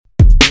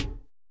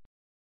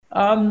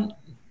Um,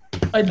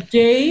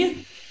 the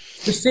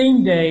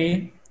same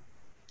day,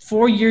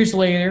 4 years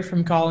later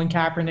from Colin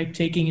Kaepernick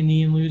taking a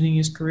knee and losing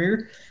his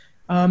career,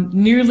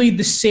 nearly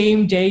the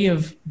same day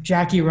of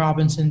Jackie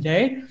Robinson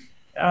Day,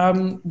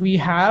 we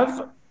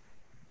have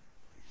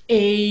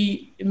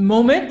a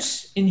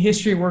moment in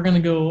history we're going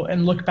to go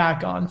and look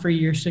back on for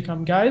years to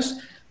come,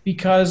 guys,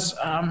 because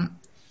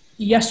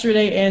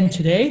yesterday and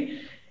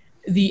today,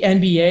 the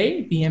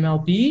NBA, the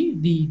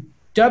MLB, the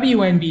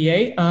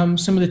WNBA,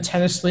 some of the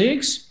tennis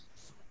leagues,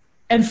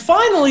 and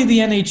finally the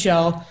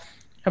NHL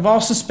have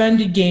all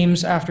suspended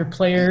games after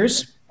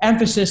players,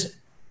 emphasis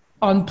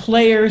on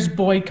players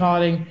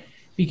boycotting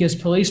because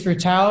police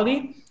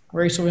brutality,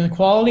 racial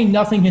inequality,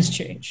 nothing has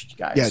changed,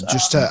 guys. Yeah,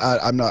 just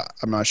I'm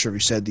not sure if you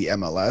said the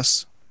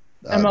MLS.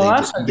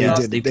 MLS,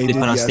 They put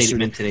out a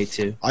statement today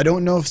too. I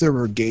don't know if there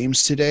were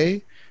games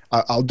today.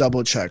 I'll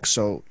double check.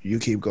 So you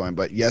keep going.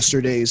 But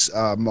yesterday's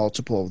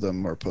multiple of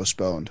them were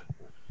postponed.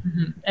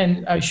 Mm-hmm.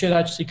 And I should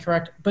actually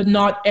correct, but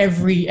not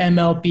every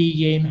MLB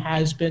game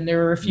has been. There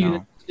were a few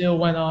that still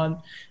went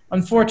on,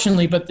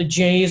 unfortunately. But the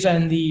Jays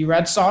and the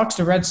Red Sox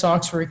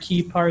were a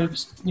key part of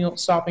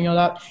stopping all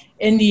that.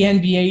 In the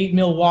NBA,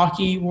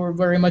 Milwaukee were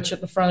very much at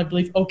the front. I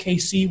believe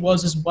OKC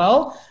was as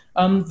well.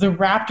 The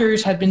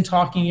Raptors had been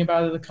talking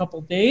about it a couple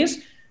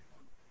days.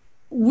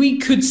 We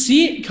could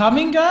see it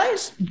coming,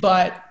 guys,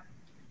 but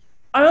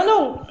I don't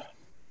know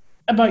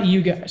about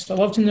you guys. I'd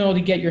love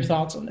to get your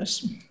thoughts on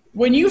this.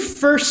 When you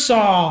first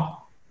saw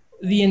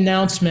the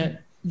announcement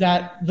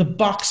that the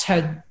Bucks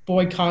had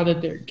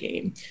boycotted their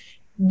game,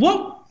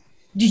 what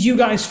did you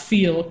guys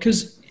feel?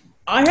 Because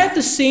I had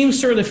the same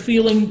sort of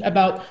feeling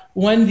about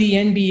when the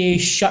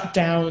NBA shut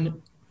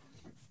down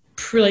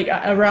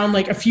around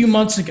a few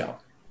months ago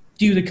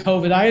due to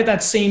COVID. I had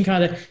that same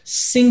kind of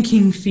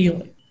sinking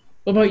feeling.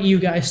 What about you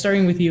guys?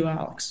 Starting with you,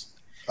 Alex.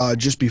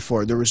 Just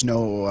before, there was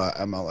no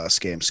MLS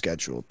game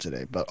scheduled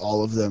today, but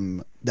all of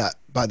them, that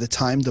by the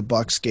time the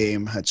Bucks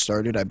game had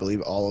started, I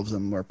believe all of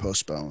them were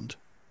postponed.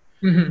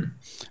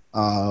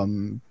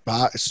 Mm-hmm.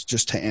 But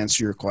just to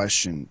answer your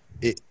question,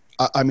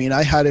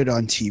 I had it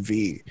on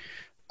TV.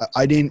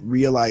 I didn't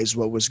realize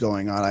what was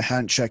going on. I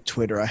hadn't checked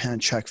Twitter. I hadn't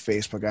checked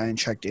Facebook. I hadn't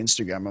checked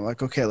Instagram. I'm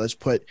like, okay, let's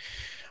put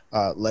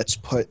a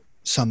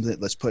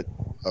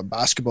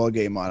basketball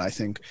game on, I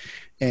think.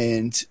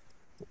 And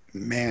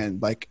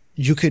man,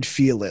 you could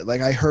feel it.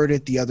 I heard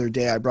it the other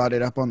day. I brought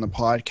it up on the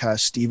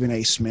podcast, Stephen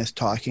A. Smith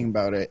talking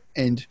about it,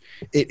 and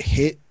it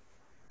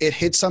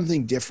hit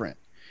something different.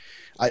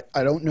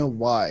 I don't know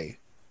why,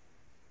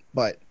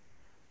 but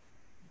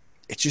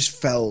it just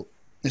felt,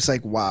 it's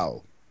like,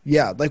 wow.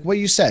 Yeah, like what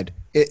you said,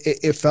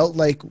 it felt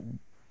like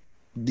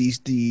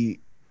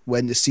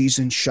when the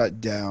season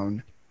shut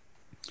down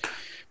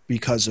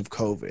because of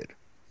COVID.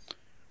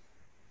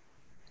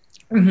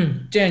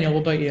 Mm-hmm. Daniel,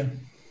 what about you?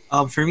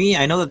 For me,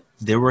 I know that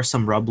there were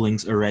some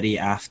rumblings already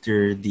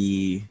after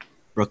the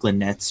Brooklyn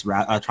Nets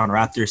Toronto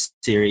Raptors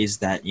series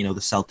that the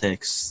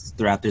Celtics,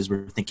 the Raptors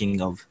were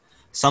thinking of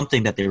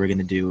something that they were going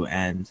to do,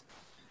 and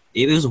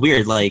it was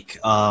weird.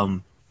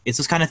 It's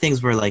those kind of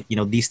things where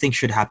these things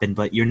should happen,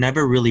 but you're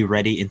never really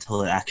ready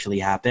until it actually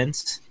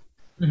happens.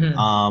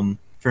 Mm-hmm.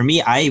 For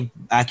me, I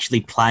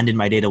actually planned in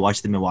my day to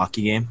watch the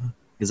Milwaukee game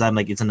because I'm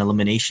it's an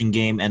elimination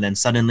game, and then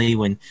suddenly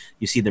when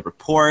you see the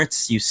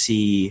reports, you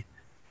see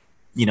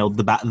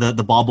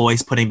the ball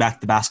boys putting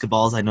back the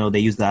basketballs. I know they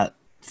use that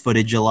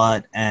footage a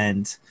lot,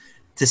 and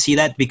to see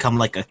that become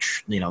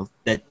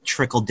that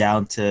trickled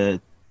down to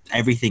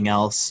everything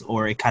else,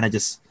 or it kind of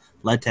just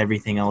led to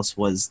everything else,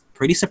 was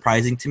pretty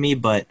surprising to me,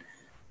 but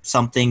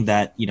something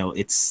that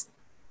it's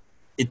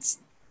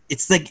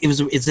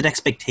an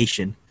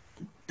expectation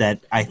that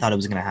I thought it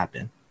was going to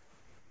happen.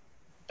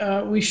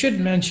 We should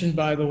mention,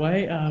 by the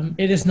way,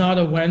 it is not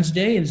a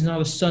Wednesday, it is not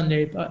a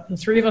Sunday, but the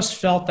three of us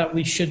felt that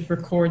we should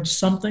record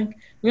something.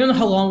 We don't know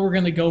how long we're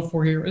going to go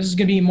for here. This is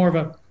going to be more of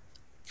a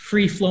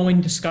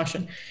free-flowing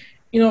discussion.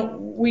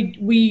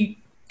 We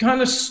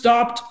kind of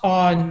stopped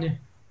on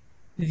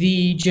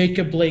the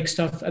Jacob Blake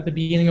stuff at the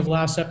beginning of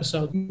last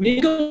episode. We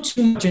didn't go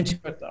too much into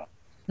it, though.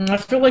 And I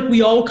feel like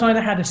we all kind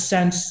of had a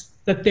sense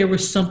that there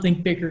was something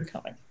bigger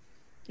coming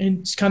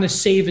and kind of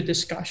save a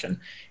discussion.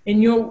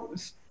 And,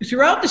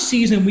 throughout the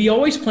season, we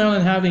always plan on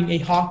having a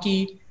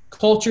hockey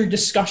culture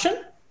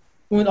discussion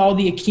with all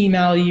the Akeem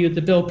Ali,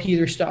 the Bill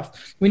Peters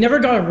stuff. We never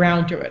got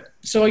around to it.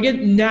 So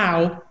again,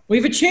 now we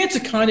have a chance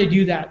to kind of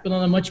do that, but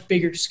on a much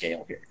bigger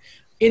scale here.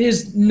 It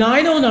is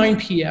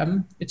 9:09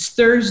 p.m. It's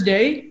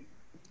Thursday,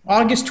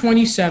 August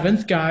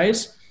 27th,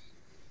 guys.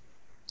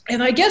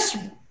 And I guess,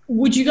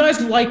 would you guys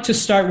like to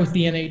start with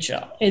the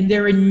NHL and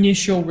their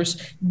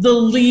the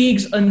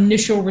league's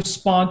initial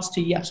response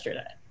to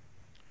yesterday?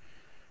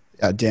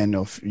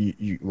 Daniel,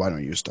 why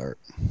don't you start?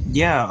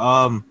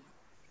 Yeah,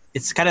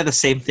 it's kind of the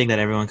same thing that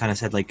everyone kind of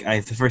said.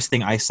 The first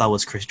thing I saw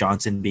was Chris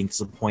Johnson being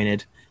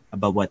disappointed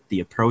about what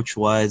the approach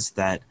was,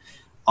 that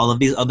all of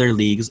these other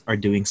leagues are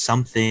doing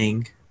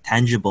something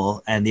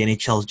tangible, and the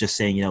NHL is just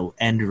saying,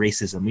 end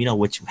racism,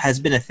 which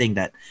has been a thing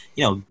that,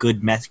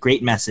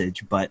 great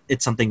message, but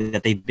it's something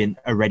that they've been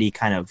already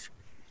kind of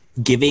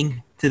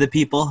giving to the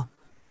people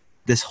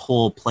this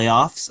whole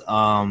playoffs.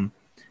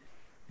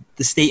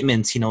 The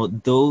statements,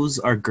 those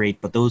are great,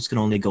 but those can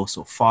only go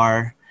so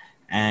far.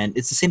 And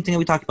it's the same thing that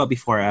we talked about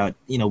before.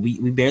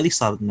 We barely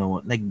saw no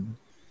one. Like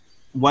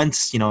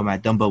once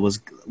Matt Dumba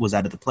was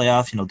out of the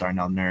playoffs.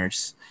 Darnell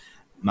Nurse,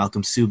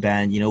 Malcolm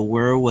Subban.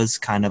 Where was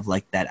kind of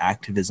like that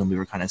activism we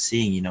were kind of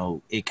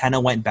seeing. It kind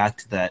of went back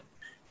to that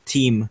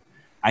team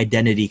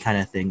identity kind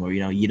of thing where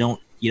you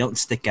don't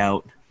stick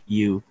out.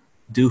 You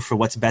do for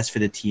what's best for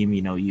the team.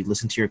 You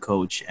listen to your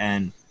coach,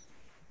 and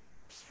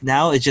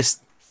now it's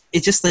just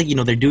like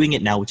they're doing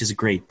it now, which is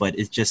great, but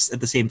it's just at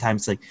the same time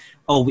it's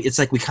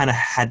like we kind of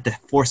had to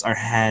force our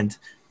hand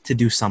to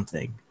do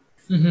something.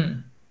 Mm-hmm.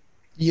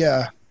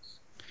 Yeah,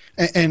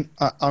 and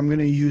I'm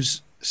gonna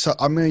use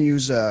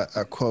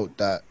a quote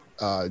that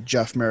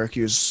Jeff Merrick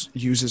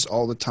uses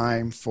all the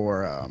time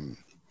for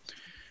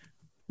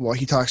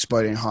he talks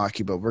about it in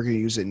hockey, but we're gonna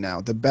use it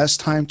now. The best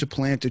time to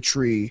plant a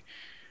tree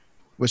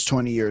was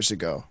 20 years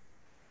ago.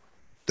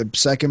 The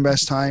second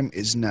best time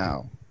is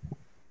now.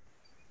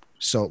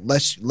 So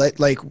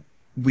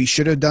we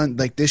should have done,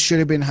 this should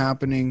have been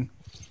happening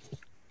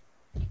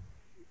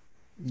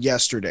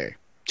yesterday,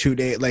 2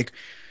 days.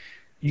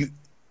 The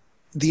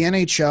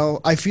NHL,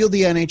 I feel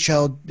the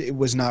NHL it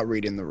was not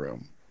reading the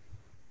room.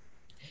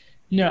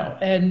 No,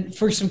 and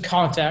for some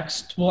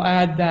context, we'll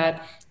add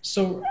that.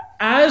 So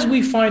as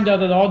we find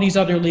out that all these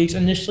other leagues,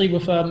 initially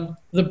with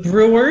the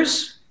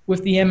Brewers,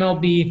 with the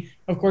MLB,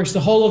 of course, the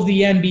whole of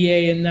the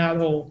NBA and that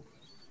whole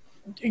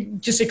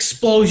just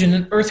explosion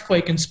and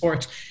earthquake in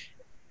sports.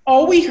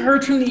 All we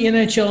heard from the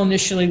NHL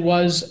initially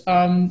was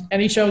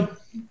NHL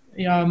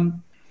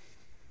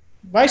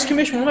Vice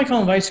Commissioner, what am I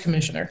calling Vice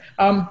Commissioner?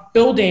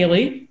 Bill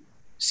Daly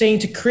saying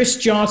to Chris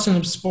Johnson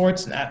of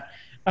Sportsnet,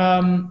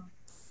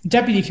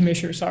 Deputy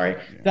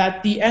Commissioner,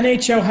 that the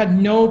NHL had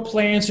no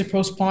plans to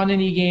postpone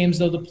any games,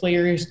 though the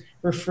players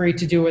were free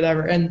to do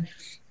whatever. And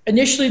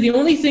initially, the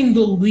only thing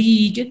the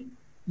league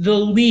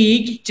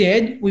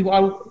did,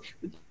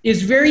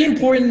 is very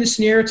important in this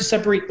scenario to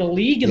separate the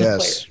league and the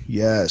players.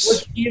 Yes.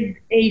 Was give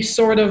a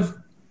sort of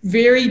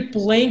very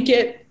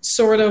blanket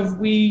sort of,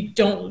 we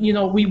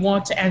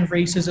want to end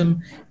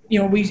racism.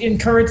 We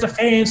encourage the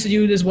fans to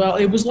do it as well.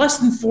 It was less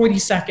than 40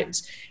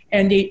 seconds.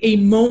 And a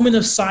moment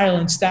of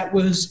silence that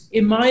was,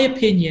 in my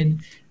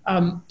opinion,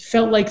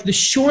 felt like the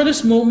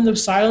shortest moment of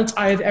silence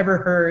I have ever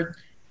heard.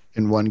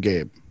 In one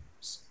game.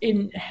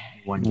 In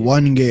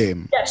one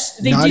game. Yes.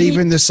 Not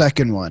even the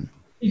second one.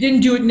 They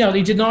didn't do it. No,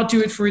 they did not do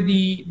it for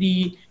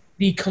the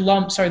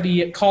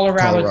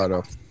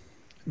Colorado.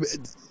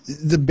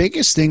 The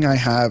biggest thing I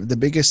have with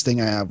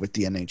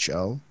the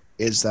NHL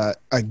is that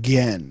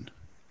again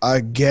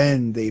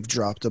they've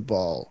dropped the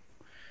ball.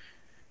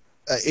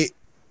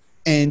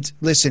 And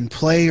listen,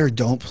 play or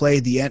don't play,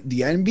 the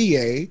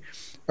NBA,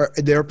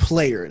 they're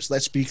players.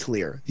 Let's be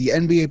clear. The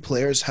NBA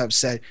players have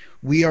said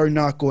we are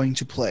not going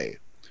to play.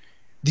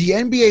 The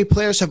NBA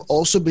players have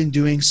also been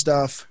doing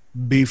stuff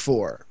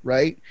before,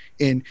 right?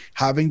 In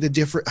having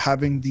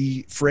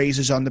the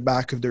phrases on the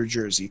back of their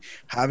jersey,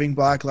 having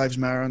Black Lives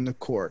Matter on the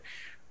court,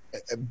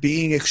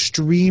 being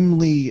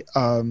extremely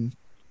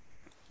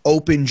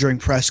open during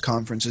press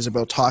conferences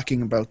about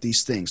talking about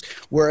these things.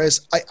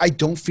 Whereas I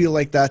don't feel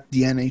like that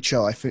the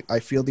NHL. I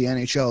feel the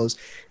NHL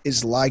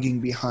is lagging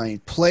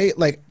behind.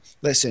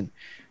 Listen,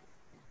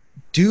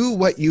 do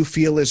what you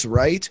feel is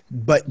right,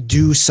 but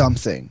do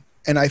something.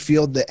 And I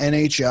feel the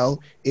NHL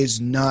is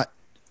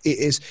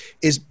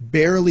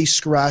barely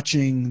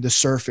scratching the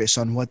surface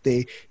on what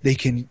they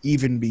can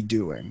even be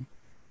doing.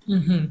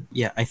 Mm-hmm.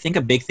 Yeah, I think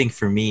a big thing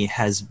for me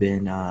has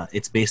been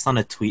it's based on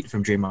a tweet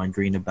from Draymond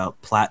Green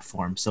about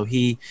platform. So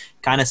he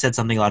kind of said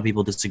something a lot of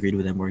people disagreed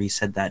with him, where he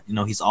said that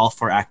he's all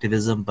for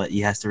activism, but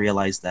he has to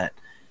realize that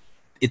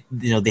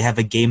they have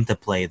a game to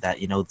play, that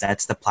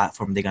that's the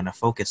platform they're gonna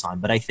focus on.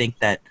 But I think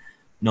that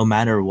no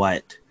matter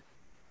what,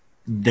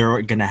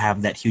 they're gonna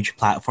have that huge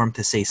platform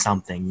to say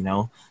something.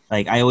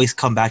 Like I always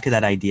come back to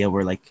that idea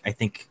where I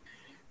think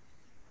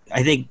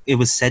it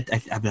was said.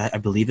 I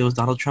believe it was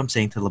Donald Trump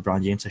saying to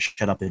LeBron James to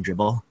shut up and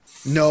dribble.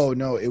 No,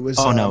 it was.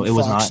 No, it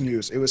was Fox not.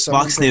 News. It was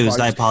Fox News.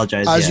 I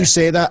apologize. As you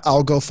say that,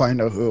 I'll go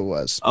find out who it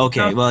was.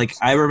 Okay, well,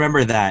 I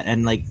remember that,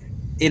 and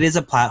it is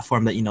a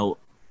platform that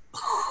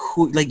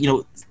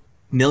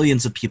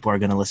millions of people are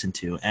going to listen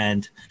to,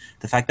 and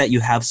the fact that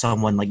you have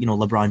someone like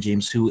LeBron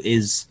James, who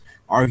is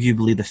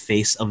arguably the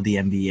face of the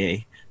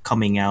NBA,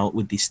 coming out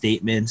with these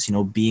statements,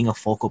 being a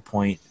focal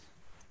point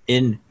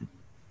in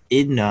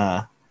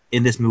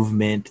this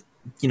movement,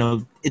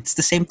 it's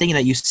the same thing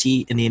that you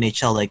see in the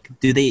NHL.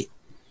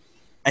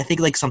 I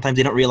think sometimes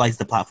they don't realize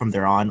the platform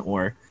they're on,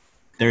 or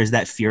there's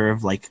that fear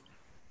of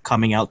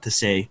coming out to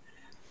say,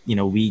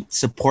 we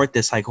support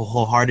this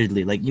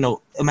wholeheartedly.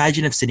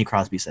 Imagine if Sidney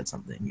Crosby said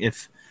something,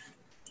 if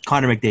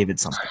Connor McDavid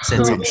said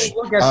something.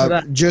 We'll get to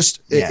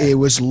that. It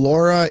was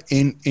Laura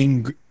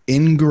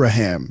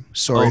Ingraham.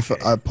 Sorry,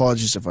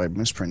 apologies if I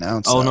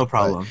mispronounced. Oh, that, no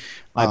problem.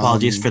 My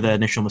apologies for the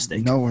initial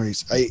mistake. No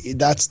worries.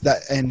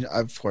 And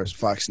of course,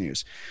 Fox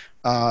News.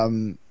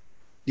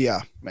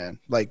 Yeah, man.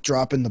 Like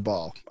dropping the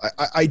ball.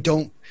 I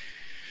don't.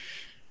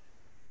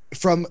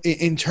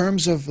 In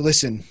terms of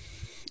listen,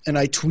 and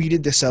I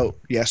tweeted this out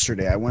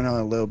yesterday. I went on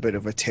a little bit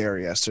of a tear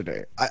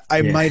yesterday.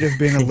 I Yeah. might have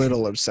been a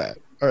little upset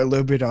or a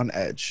little bit on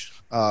edge.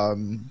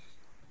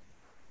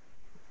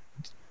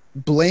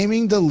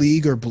 Blaming the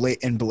league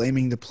and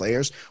blaming the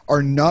players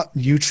are not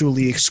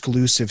mutually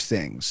exclusive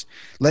things.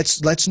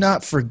 Let's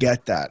not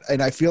forget that.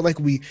 And I feel like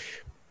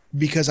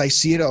because I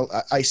see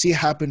it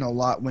happen a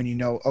lot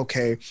when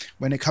okay,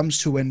 when it comes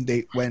to when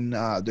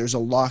there's a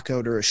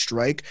lockout or a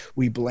strike,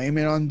 we blame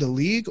it on the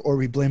league or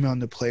we blame it on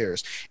the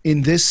players.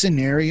 In this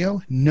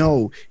scenario,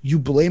 no, you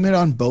blame it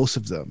on both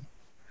of them.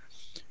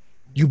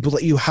 You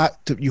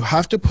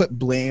have to put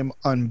blame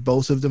on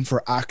both of them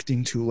for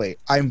acting too late.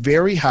 I'm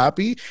very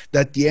happy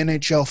that the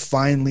NHL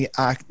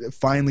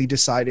finally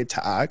decided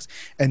to act,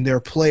 and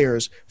their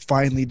players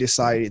finally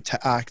decided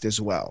to act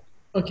as well.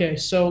 Okay,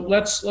 so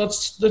let's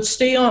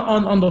stay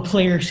on the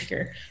players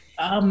here,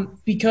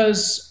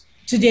 because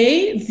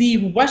today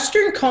the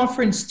Western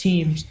Conference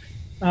teams,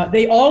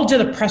 they all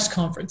did a press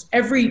conference.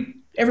 Every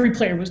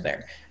player was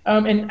there,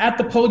 and at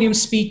the podium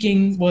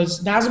speaking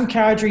was Nazem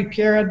Kadri,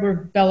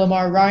 Pierre-Edouard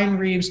Bellemare, Ryan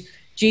Reaves,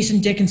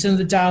 Jason Dickinson of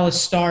the Dallas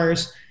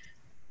Stars.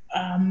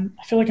 I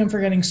feel like I'm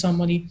forgetting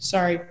somebody.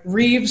 Sorry,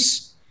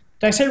 Reaves.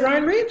 Did I say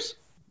Ryan Reaves?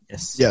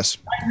 Yes.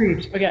 Ryan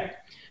Reaves. Okay.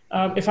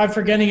 If I'm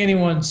forgetting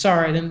anyone,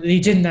 sorry, then they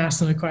didn't ask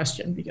them a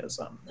question because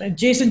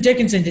Jason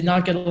Dickinson did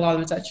not get a lot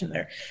of attention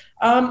there.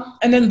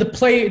 And then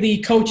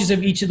the coaches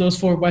of each of those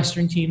four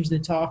Western teams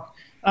did talk.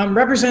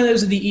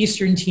 Representatives of the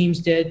Eastern teams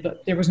did,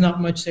 but there was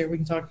not much there. We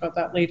can talk about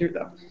that later,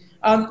 though.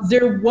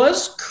 There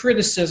was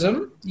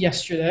criticism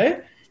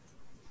yesterday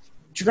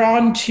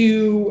drawn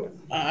to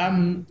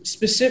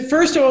specific.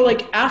 First of all,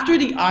 like after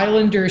the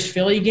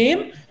Islanders-Philly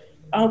game,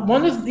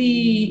 one of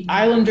the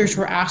Islanders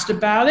were asked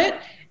about it.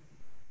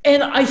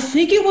 And I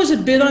think it was a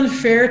bit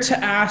unfair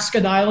to ask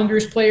an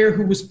Islanders player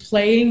who was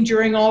playing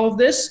during all of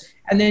this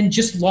and then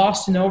just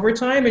lost in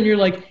overtime. And you're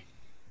like,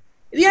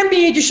 the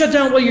NBA just shut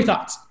down. What are your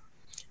thoughts?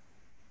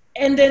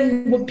 And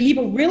then what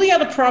people really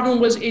had a problem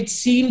was it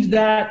seemed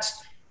that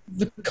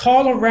the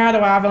Colorado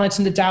Avalanche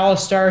and the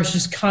Dallas Stars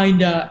just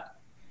kind of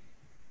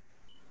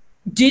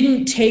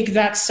didn't take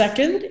that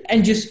second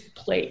and just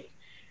played.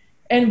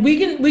 And we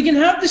can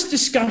have this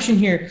discussion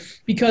here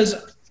because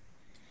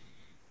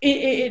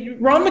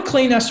Ron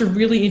McLean asked a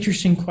really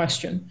interesting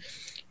question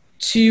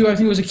to, I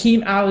think it was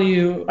Akeem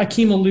Aliu,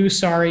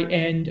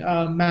 and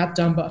Matt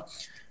Dumba,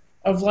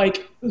 of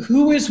like,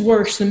 who is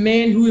worse, the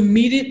man who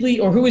immediately,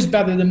 or who is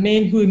better, the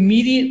man who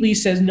immediately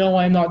says, no,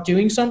 I'm not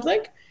doing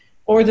something,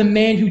 or the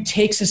man who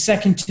takes a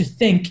second to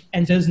think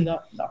and does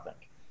nothing?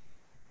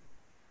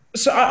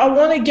 So I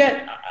want to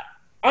get,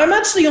 I'm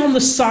actually on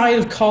the side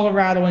of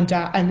Colorado and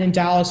then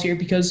Dallas here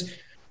because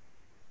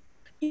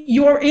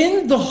you are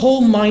in the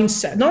whole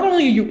mindset. Not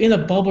only are you in a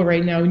bubble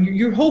right now, and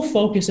your whole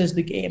focus is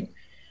the game.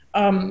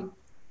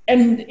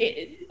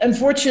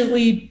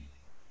 Unfortunately,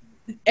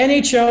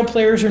 NHL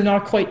players are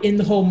not quite in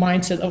the whole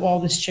mindset of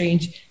all this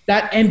change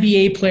that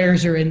NBA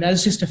players are in. That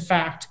is just a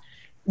fact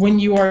when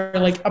you are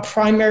like a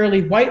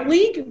primarily white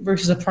league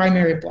versus a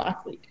primary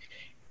black league.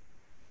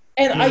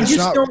 And I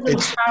just don't know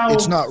how.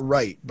 It's not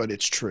right, but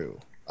it's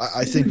true.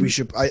 I think we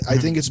should. I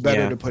think it's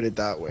better to put it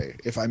that way,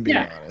 if I'm being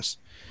honest.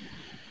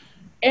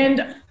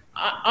 And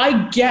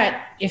I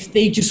get if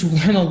they just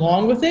went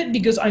along with it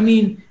because, I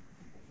mean,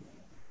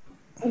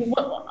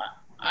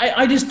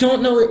 I just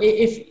don't know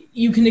if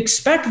you can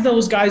expect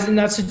those guys in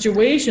that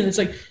situation. It's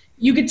like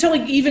you could tell,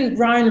 like, even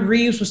Ryan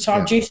Reaves was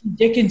talking, Jason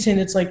Dickinson,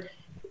 it's like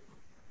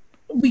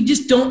we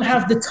just don't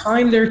have the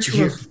time there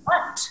to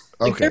reflect.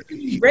 Like, they're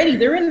ready.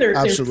 They're in there.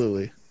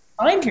 Absolutely.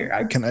 I'm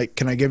here. Can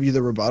I give you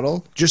the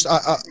rebuttal? Just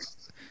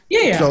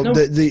yeah. So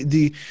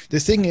the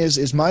thing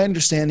is my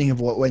understanding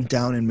of what went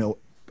down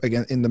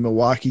in the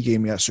Milwaukee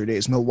game yesterday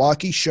is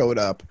Milwaukee showed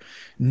up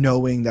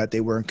knowing that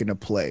they weren't going to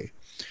play,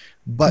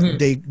 but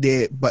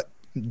but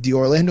the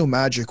Orlando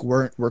Magic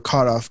were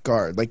caught off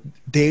guard. Like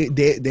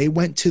they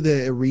went to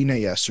the arena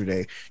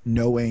yesterday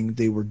knowing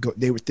they were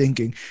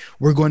thinking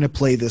we're going to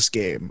play this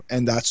game,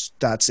 and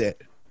that's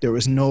it. There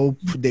was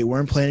they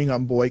weren't planning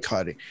on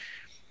boycotting.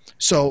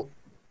 So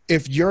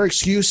if your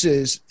excuse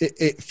is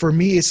for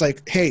me, it's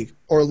like, hey,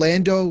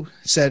 Orlando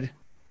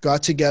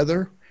got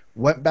together,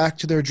 went back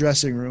to their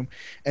dressing room,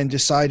 and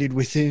decided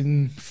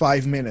within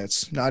 5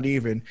 minutes, not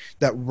even,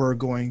 that we're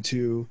not going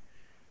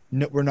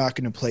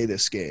to play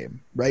this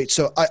game, right?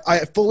 So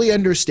I fully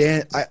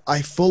understand.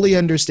 I fully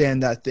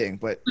understand that thing,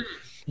 but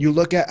you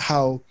look at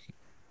how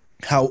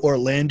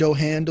Orlando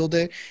handled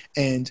it,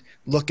 and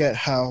look at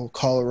how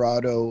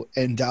Colorado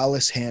and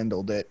Dallas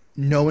handled it,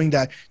 knowing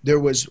that there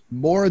was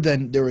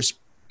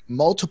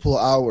multiple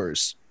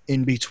hours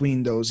in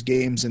between those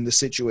games and the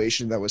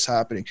situation that was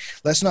happening.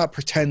 Let's not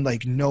pretend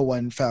like no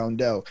one found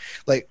out.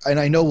 Like, and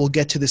I know we'll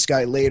get to this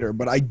guy later,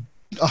 but I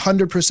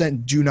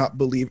 100% do not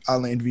believe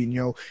Alain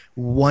Vigneault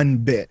one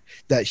bit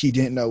that he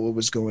didn't know what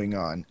was going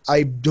on.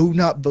 I do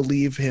not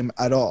believe him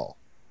at all.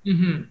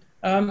 Mm-hmm.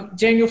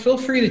 Daniel, feel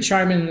free to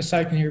chime in a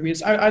second here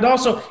because I'd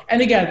also,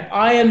 and again,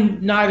 I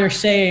am neither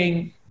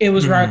saying it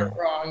was right or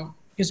wrong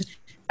because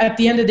at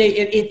the end of the day,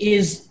 it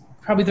is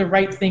probably the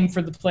right thing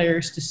for the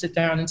players to sit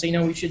down and say,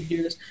 no, we should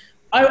do this.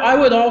 I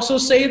would also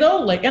say though,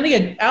 like, and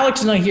again,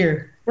 Alex and I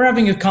here, we're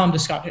having a calm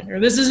discussion here.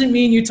 This doesn't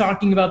mean you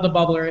talking about the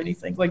bubble or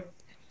anything, like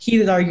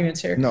heated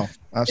arguments here. No,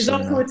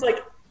 absolutely not. It's like,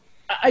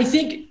 I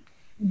think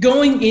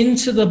going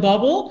into the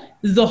bubble,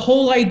 the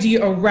whole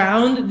idea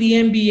around the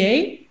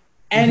NBA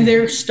and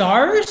their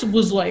stars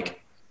was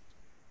like,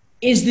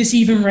 is this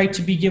even right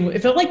to begin with?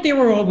 It felt like they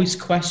were always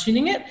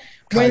questioning it.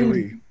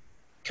 Kyrie.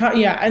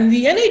 Yeah, and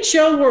the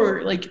NHL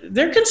were like,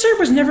 their concern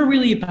was never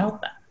really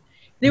about that.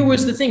 There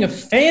was the thing of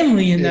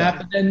family in that,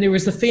 but then there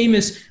was the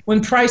famous, when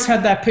Price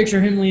had that picture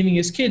of him leaving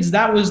his kids,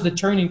 that was the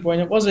turning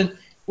point. It wasn't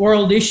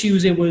world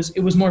issues, it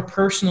was more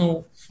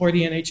personal for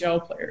the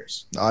NHL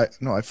players. I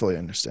fully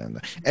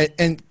understand that.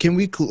 And can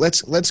we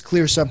let's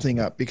clear something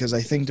up because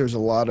I think there's a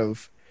lot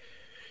of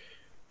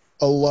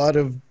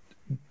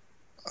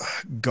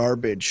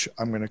garbage,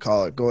 I'm going to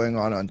call it, going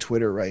on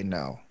Twitter right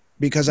now.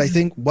 Because I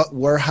think what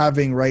we're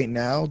having right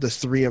now, the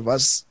three of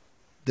us,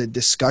 the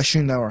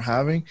discussion that we're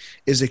having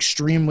is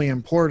extremely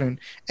important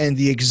and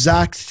the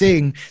exact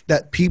thing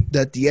that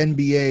that the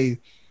NBA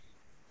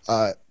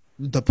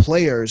the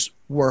players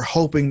were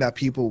hoping that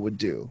people would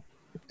do.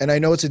 And I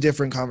know it's a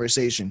different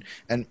conversation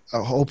and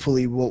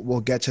hopefully we'll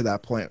get to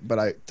that point, but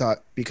I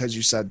thought because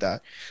you said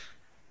that,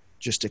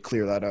 just to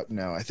clear that up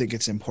now, I think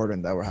it's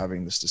important that we're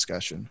having this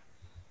discussion.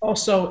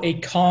 Also a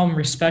calm,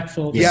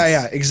 respectful discussion.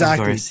 Yeah,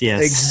 exactly. Course,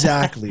 yes.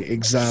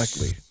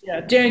 Exactly.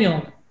 Yeah,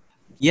 Daniel.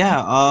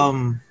 Yeah,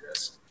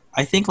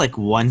 I think like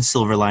one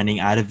silver lining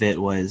out of it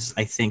was,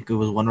 I think it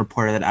was one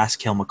reporter that asked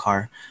Cale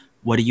Makar,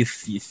 what do you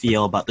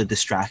feel about the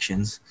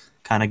distractions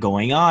kind of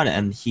going on?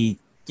 And he,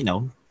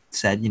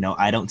 said,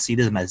 I don't see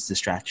them as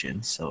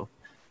distractions. So,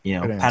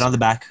 pat on the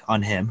back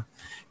on him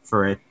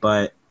for it.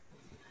 But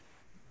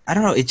I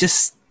don't know.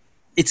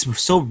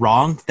 It's so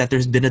wrong that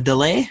there's been a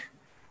delay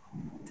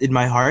in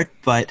my heart,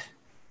 but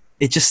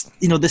it just,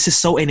 this is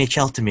so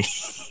NHL to me.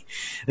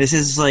 This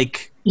is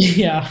like,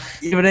 yeah,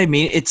 you know what I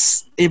mean?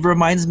 It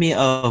reminds me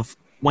of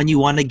when you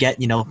want to get,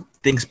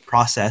 things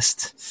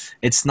processed.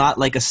 It's not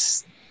like a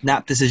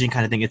snap decision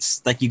kind of thing.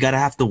 It's like you gotta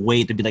have to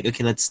wait to be like,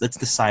 okay, let's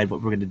decide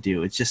what we're gonna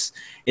do.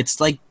 It's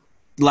like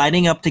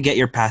lining up to get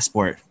your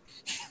passport.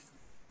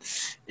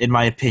 In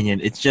my opinion,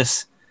 it's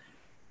just,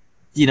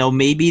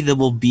 maybe there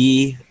will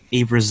be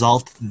a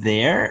result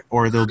there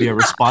or there'll be a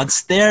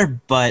response there,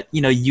 but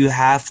you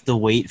have to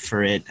wait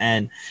for it.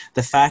 And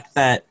the fact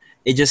that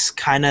it just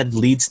kind of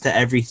leads to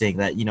everything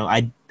that,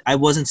 I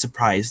wasn't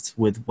surprised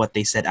with what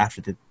they said after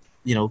the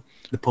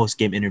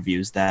post-game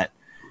interviews, that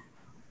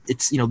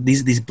it's,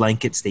 these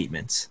blanket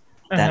statements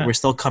that were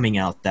still coming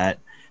out that,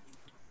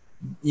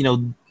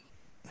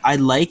 I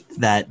like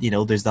that,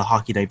 there's the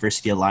Hockey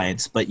Diversity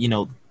Alliance, but,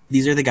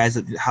 these are the guys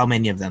that, how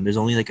many of them? There's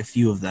only like a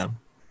few of them.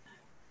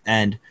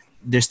 And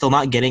they're still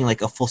not getting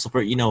like a full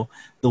support.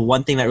 The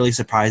one thing that really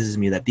surprises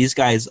me that these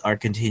guys are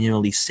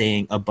continually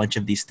saying a bunch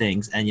of these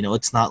things. And,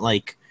 it's not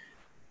like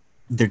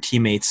their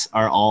teammates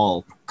are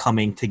all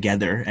coming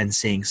together and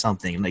saying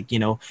something. Like,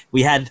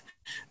 we had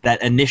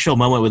that initial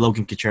moment with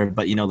Logan Couture,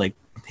 but, like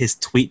his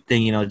tweet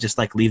thing, just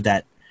like leave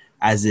that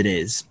as it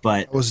is.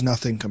 But it was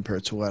nothing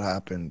compared to what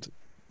happened.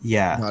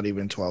 Yeah. Not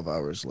even 12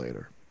 hours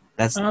later.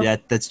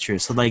 That's true.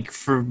 So like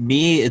for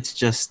me, it's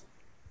just,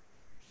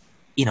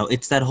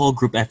 it's that whole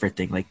group effort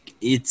thing. Like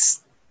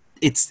it's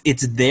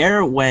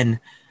there when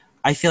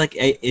I feel like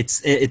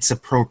it's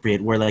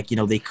appropriate where like,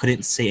 they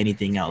couldn't say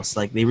anything else.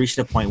 Like they reached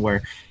a point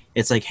where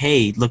it's like,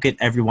 hey, look at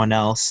everyone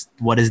else.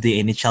 What is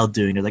the NHL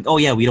doing? They're like, oh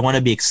yeah, we don't want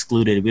to be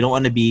excluded. We don't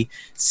want to be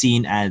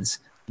seen as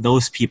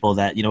those people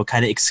that,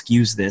 kind of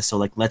excuse this. So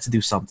like, let's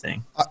do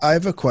something. I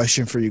have a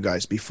question for you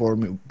guys before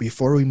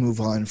we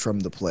move on from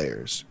the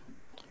players.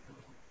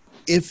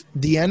 If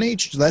the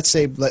let's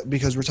say,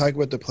 because we're talking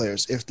about the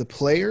players, if the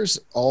players,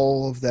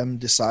 all of them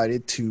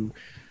decided to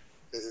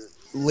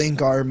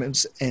link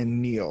arms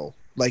and kneel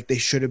like they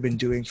should have been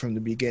doing from the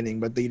beginning,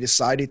 but they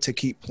decided to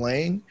keep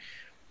playing,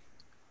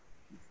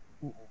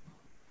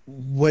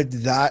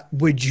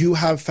 would you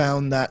have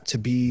found that to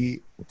be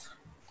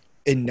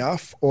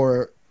enough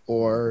or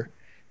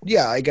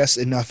yeah, I guess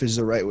enough is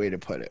the right way to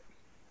put it.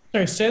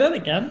 Sorry, say that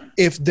again.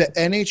 If the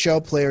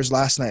NHL players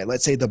last night,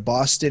 let's say the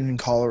Boston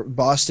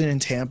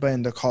and Tampa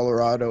and the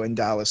Colorado and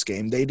Dallas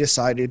game, they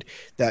decided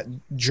that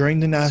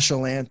during the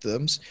national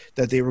anthems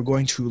that they were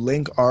going to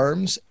link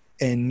arms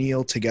and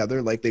kneel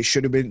together like they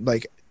should have been,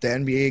 like the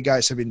NBA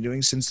guys have been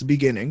doing since the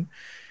beginning,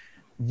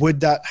 would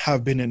that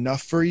have been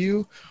enough for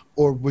you?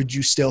 Or would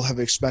you still have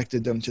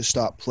expected them to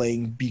stop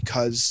playing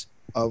because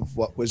of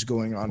what was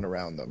going on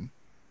around them?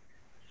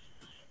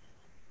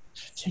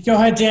 Go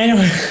ahead, Daniel.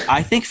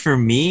 I think for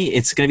me,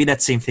 it's going to be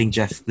that same thing,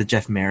 the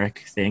Jeff Merrick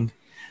thing,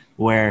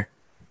 where,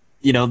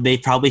 they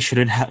probably should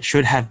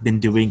have been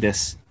doing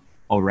this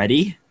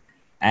already.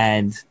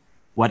 And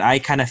what I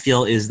kind of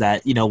feel is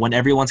that, when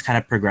everyone's kind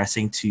of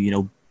progressing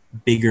to,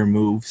 bigger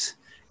moves,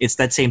 it's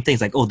that same thing.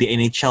 It's like, oh, the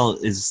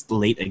NHL is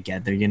late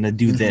again. They're gonna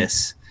do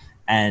this,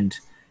 and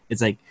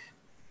it's like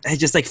it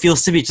just like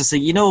feels to me just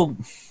like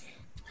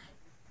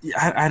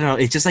I don't know.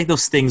 It's just like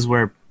those things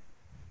where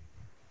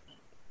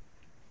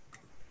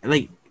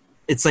like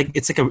it's like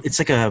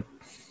a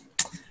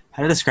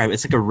how to describe it?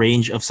 It's like a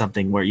range of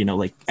something where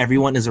like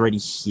everyone is already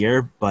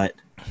here, but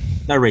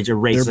not a range, a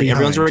race. Like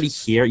everyone's already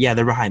here. Yeah,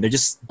 they're behind. They're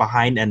just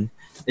behind, and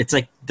it's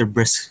like they're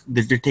brisk.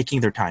 They're taking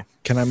their time.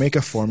 Can I make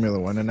a Formula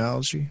One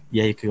analogy?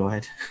 Yeah, you could go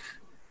ahead.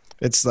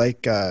 It's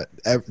like the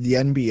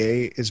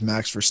NBA is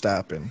Max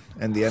Verstappen,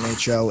 and the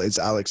NHL is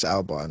Alex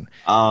Albon.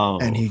 Oh,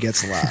 and he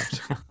gets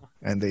lapped,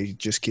 and they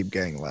just keep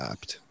getting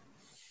lapped.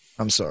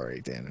 I'm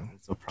sorry, Daniel.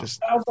 No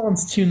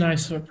Albon's too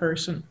nice of a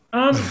person.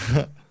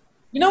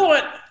 You know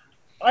what?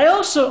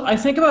 I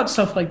think about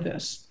stuff like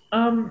this.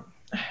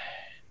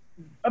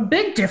 A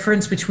big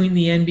difference between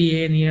the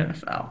NBA and the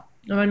NFL,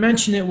 and I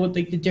mentioned it with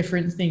like the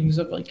different things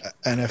of like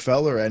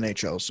NFL or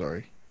NHL.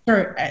 Sorry,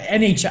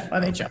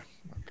 NHL.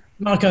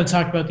 I'm not going to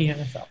talk about the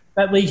NFL.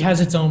 That league has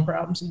its own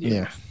problems to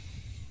deal with.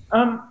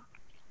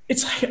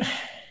 It's like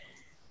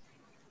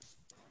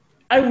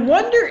I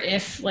wonder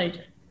if like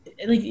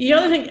the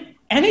other thing,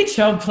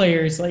 NHL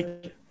players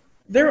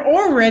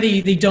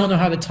they don't know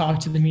how to talk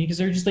to the media because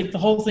they're just like the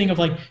whole thing of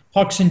like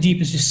pucks and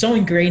deep is just so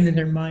ingrained in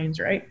their minds,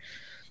 right?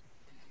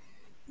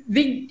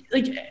 They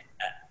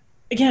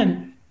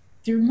again,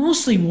 they're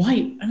mostly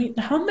white. I mean,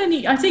 how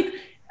many? I think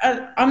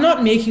I'm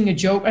not making a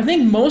joke. I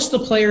think most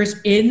of the players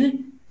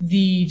in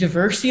the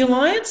Diversity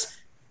Alliance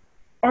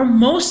are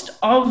most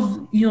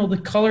of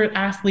the colored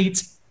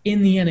athletes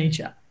in the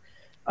NHL.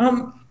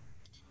 Can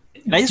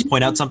I just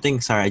point out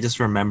something? Sorry, I just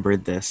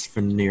remembered this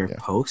from the New York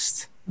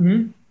Post.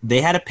 Mm-hmm.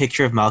 They had a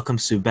picture of Malcolm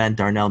Subban,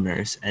 Darnell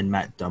Nurse, and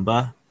Matt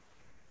Dumba,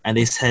 and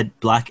they said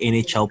black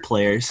NHL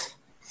players.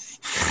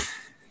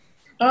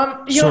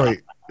 Sorry,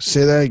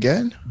 say that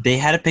again? They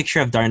had a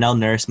picture of Darnell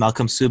Nurse,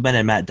 Malcolm Subban,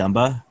 and Matt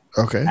Dumba.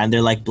 Okay. And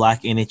they're like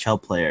black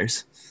NHL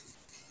players.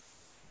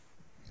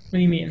 What do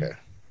you mean? Okay.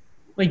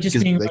 Like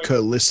just being they could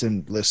have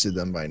listed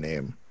them by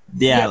name.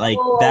 Yeah, like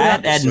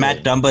that and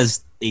Matt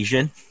Dumba's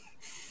Asian.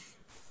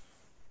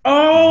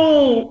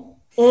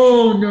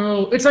 Oh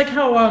no! It's like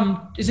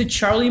how is it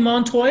Charlie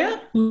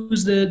Montoya,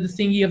 who's the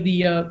thingy of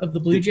the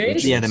Blue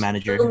Jays? Yeah, the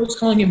manager. Everyone was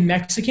calling him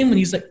Mexican when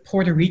he's like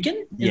Puerto Rican.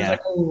 And yeah.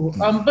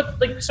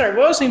 But sorry,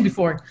 what I was saying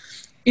before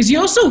is you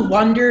also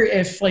wonder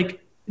if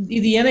like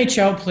the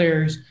NHL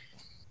players,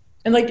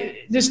 and like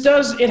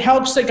it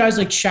helps that guys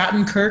like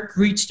Shattenkirk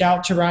reached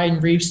out to Ryan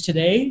Reeves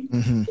today.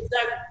 Mm-hmm.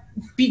 That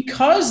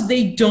because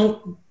they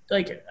don't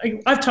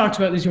I've talked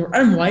about this before.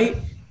 I'm white.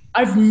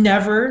 I've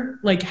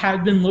never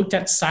had been looked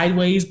at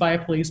sideways by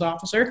a police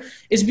officer.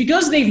 It's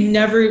because they've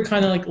never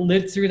kind of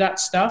lived through that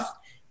stuff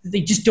that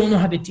they just don't know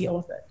how to deal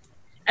with it.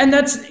 And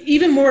that's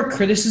even more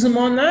criticism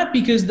on that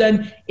because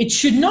then it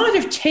should not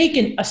have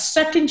taken a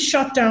second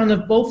shutdown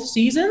of both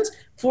seasons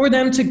for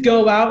them to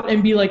go out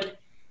and be like,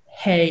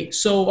 hey,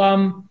 so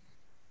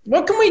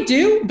what can we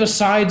do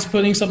besides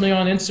putting something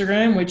on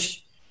Instagram,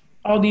 which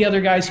all the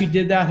other guys who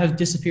did that have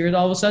disappeared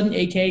all of a sudden,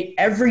 aka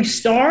every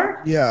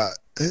star? Yeah.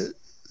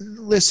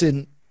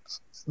 Listen,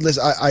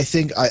 I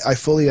think I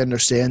fully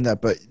understand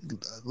that, but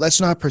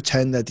let's not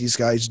pretend that these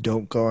guys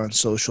don't go on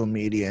social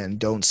media and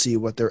don't see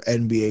what their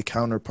NBA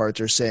counterparts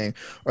are saying,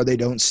 or they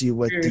don't see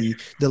what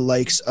the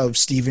likes of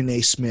Stephen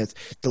A. Smith,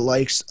 the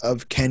likes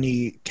of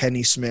Kenny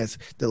Smith,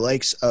 the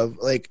likes of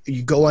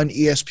you go on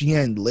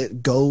ESPN,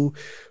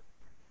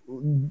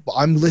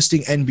 I'm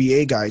listing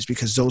NBA guys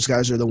because those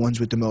guys are the ones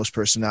with the most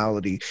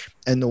personality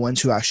and the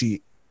ones who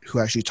actually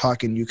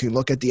talk, and you can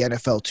look at the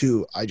NFL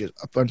too.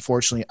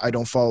 Unfortunately, I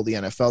don't follow the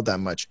NFL that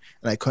much,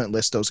 and I couldn't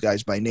list those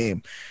guys by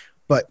name.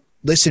 But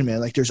listen, man,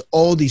 there's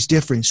all these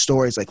different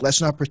stories. Let's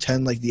not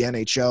pretend like the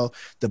NHL,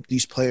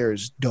 these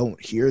players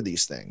don't hear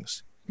these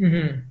things.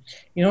 Mm-hmm.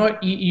 You know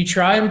what? You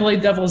try and play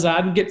devil's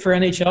advocate for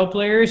NHL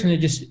players, and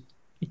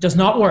it does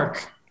not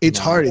work. It's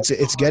hard.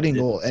 It's getting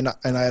old, and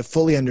I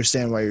fully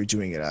understand why you're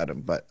doing it,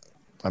 Adam. But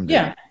I'm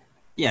yeah.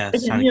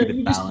 It's trying to keep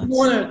it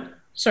balanced.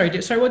 Sorry,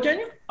 what,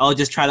 Daniel? I'll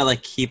just try to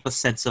keep a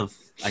sense of,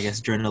 I guess,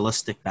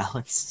 journalistic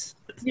balance.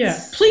 Yeah,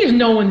 please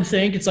no one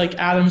think it's like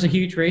Adam's a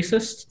huge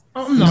racist.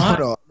 I'm not.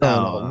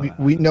 No.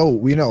 We know.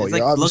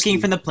 It's looking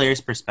from the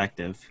player's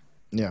perspective.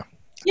 Yeah.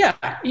 Yeah,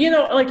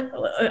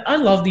 I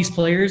love these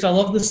players. I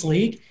love this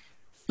league.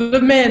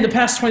 But man, the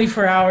past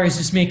 24 hours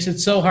just makes it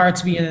so hard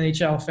to be an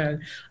NHL fan.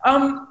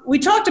 We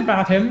talked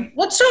about him.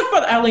 Let's talk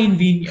about Alain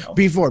Vigneault.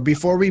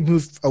 Before we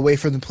move away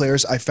from the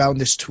players, I found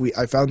this tweet.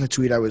 I found the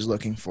tweet I was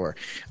looking for.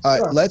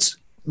 Sure.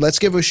 Let's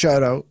give a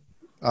shout out.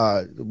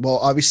 Well,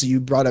 obviously you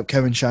brought up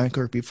Kevin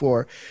Shattenkirk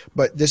before,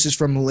 but this is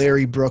from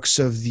Larry Brooks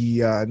of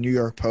the New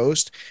York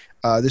Post.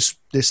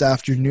 This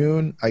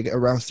afternoon,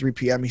 around 3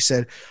 p.m., he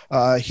said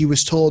he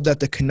was told that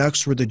the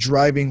Canucks were the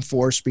driving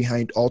force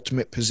behind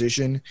ultimate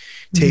position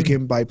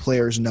taken by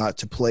players not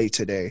to play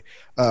today.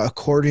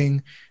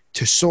 According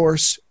To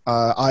source,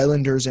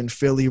 Islanders and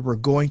Philly were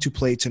going to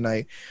play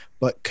tonight,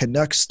 but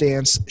Canucks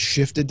stance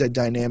shifted the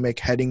dynamic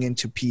heading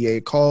into PA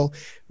call.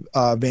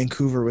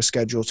 Vancouver was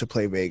scheduled to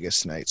play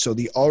Vegas tonight. So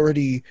the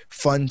already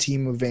fun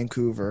team of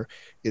Vancouver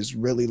is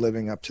really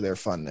living up to their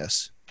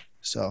funness.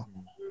 So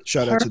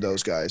shout out to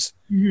those guys.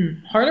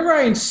 Mm-hmm. Harder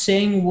Ryan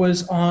Singh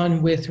was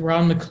on with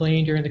Ron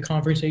McLean during the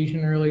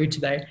conversation earlier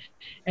today.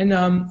 And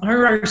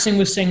Harder Ryan Singh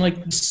was saying,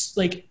 like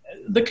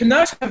the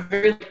Canucks have a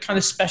very kind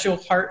of special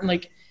heart and,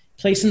 like,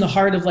 place in the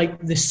heart of, like,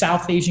 the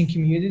South Asian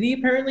community,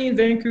 apparently, in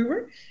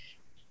Vancouver.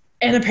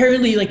 And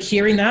apparently, like,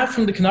 hearing that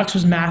from the Canucks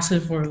was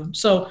massive for them.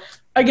 So,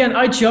 again,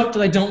 I joke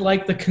that I don't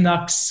like the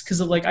Canucks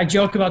because, like, I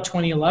joke about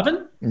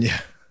 2011. Yeah.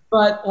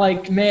 But,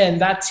 like, man,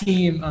 that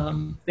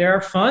team,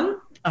 they're fun.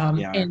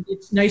 And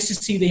it's nice to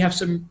see they have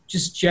some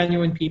just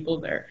genuine people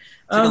there.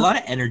 It's like a lot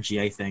of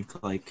energy, I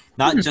think. Like,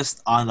 not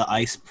just on the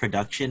ice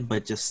production,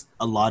 but just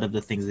a lot of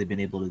the things they've been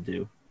able to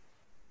do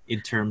in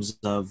terms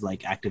of,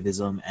 like,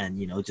 activism and,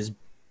 just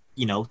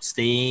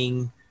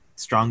staying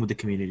strong with the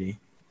community.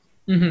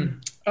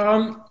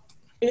 Mm-hmm.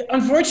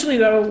 Unfortunately,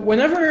 though,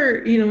 whenever,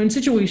 in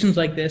situations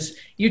like this,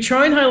 you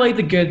try and highlight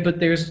the good, but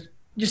there's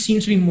just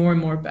seems to be more and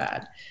more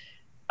bad.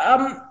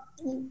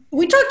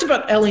 We talked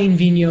about Alain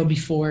Vigneault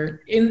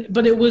before,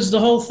 but it was the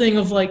whole thing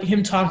of, like,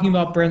 him talking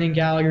about Brendan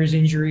Gallagher's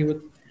injury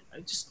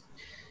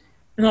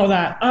and all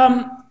that.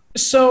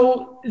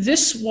 So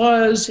this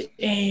was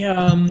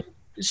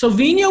so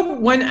Vigneault,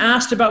 when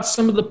asked about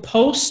some of the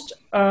post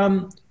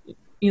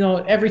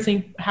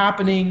everything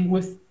happening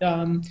with,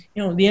 the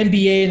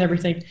NBA and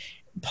everything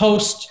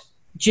post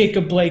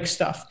Jacob Blake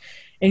stuff.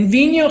 And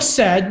Vigneault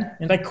said,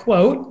 and I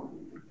quote,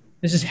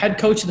 this is head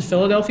coach of the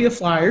Philadelphia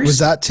Flyers. Was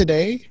that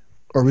today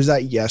or was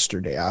that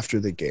yesterday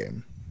after the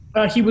game?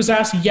 He was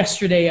asked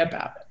yesterday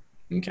about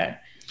it. Okay.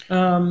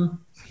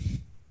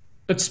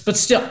 But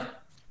still.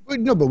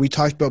 No, but we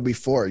talked about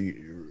before.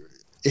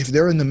 If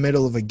they're in the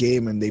middle of a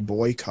game and they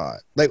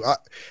boycott, like,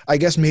 I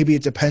guess maybe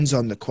it depends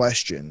on the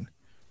question.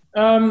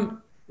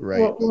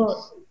 Right.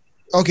 Well,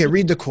 okay,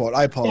 read the quote.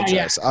 I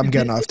apologize. Yeah. I'm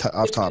getting off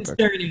topic.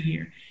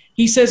 Here.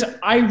 He says,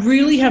 I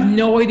really have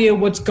no idea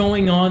what's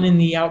going on in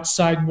the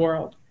outside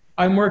world.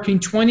 I'm working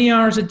 20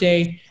 hours a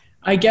day.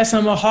 I guess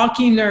I'm a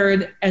hockey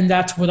nerd, and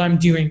that's what I'm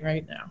doing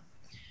right now.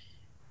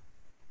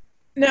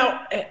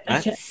 Now,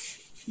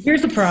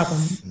 here's the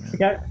problem.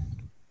 Okay?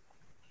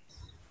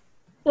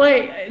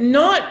 Like,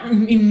 not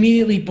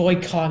immediately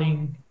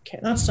boycotting, okay,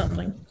 that's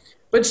something.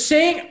 But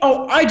saying,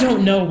 I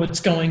don't know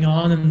what's going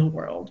on in the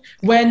world,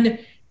 when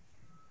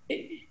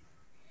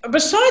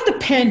beside the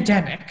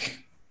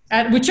pandemic,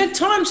 which at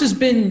times has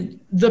been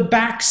the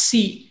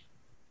backseat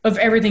of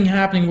everything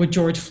happening with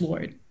George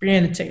Floyd,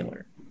 Breonna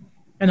Taylor,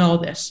 and all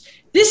this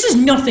is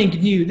nothing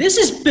new. This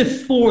is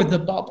before the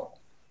bubble.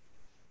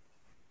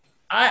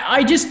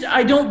 I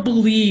don't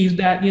believe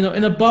that,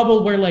 in a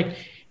bubble where, like,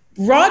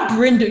 Rod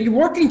Brind'Amour, you're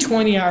working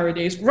 20-hour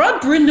days.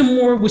 Rod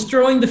Brind'Amour was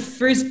throwing the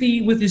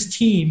Frisbee with his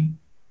team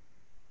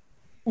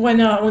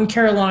when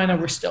Carolina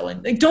were still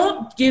in. Like,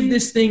 don't give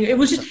this thing.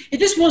 It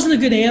just wasn't a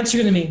good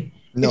answer to me.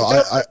 No,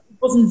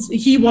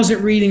 he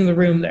wasn't reading the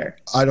room there.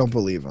 I don't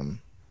believe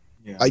him.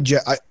 Yeah.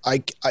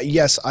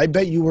 Yes, I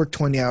bet you work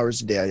 20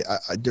 hours a day.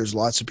 There's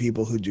lots of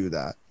people who do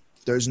that.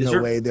 There's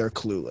no way they're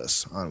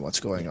clueless on what's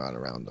going on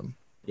around them.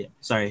 Yeah,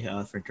 sorry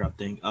for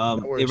interrupting.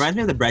 It reminds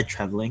me of the Brad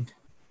Trevling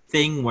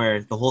thing,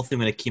 where the whole thing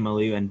with Akeem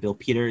Aliu and Bill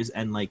Peters,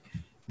 and, like,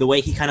 the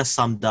way he kind of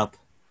summed up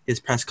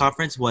his press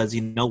conference was,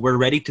 we're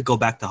ready to go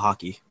back to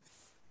hockey.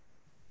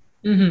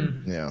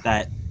 Mm-hmm. Yeah.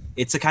 That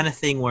it's a kind of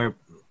thing where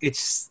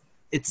it's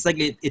like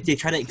they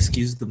try to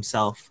excuse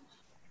themselves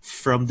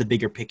from the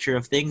bigger picture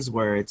of things,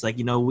 where it's like,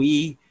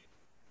 we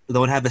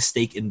don't have a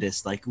stake in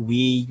this. Like,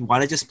 we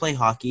want to just play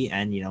hockey,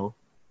 and,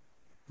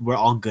 we're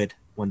all good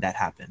when that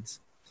happens.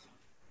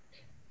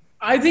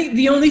 I think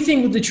the only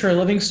thing with the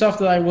Treliving stuff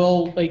that I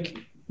will, like,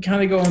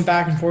 kind of going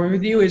back and forth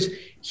with you is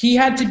he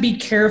had to be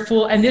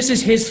careful, and this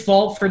is his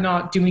fault for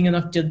not doing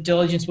enough due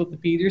diligence with the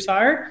Peters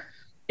hire,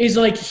 is,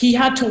 like, he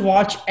had to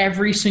watch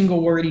every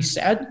single word he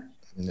said.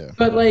 Yeah.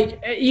 But, like,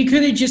 you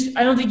could have just –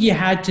 I don't think you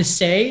had to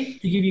say,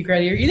 to give you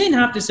credit here, you didn't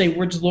have to say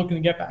we're just looking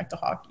to get back to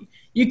hockey.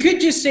 You could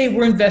just say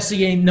we're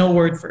investigating, no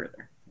word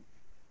further.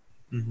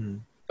 Mm-hmm.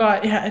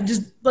 But, yeah,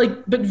 just,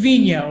 like – but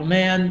Vigneault,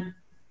 man,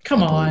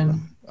 come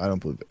on. I don't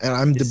believe it. And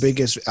I'm the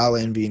biggest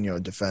Alain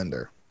Vigneault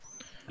defender.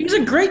 He's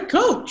a great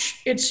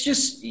coach. It's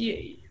just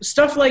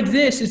stuff like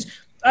this.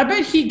 I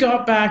bet he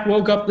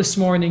woke up this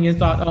morning and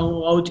thought,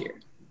 oh dear.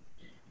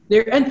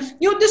 And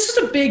this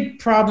is a big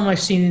problem I've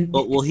seen.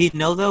 Will he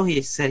know, though?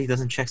 He said he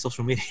doesn't check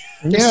social media.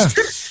 Yeah.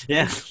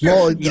 Yeah.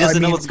 Well, he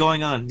doesn't know what's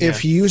going on. If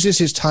he uses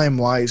his time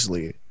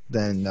wisely,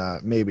 then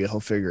maybe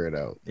he'll figure it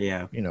out.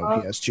 Yeah. He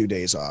has 2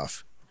 days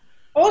off.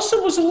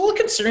 Also, was a little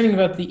concerning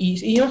about the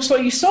East. So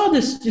you saw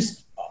this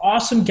just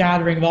awesome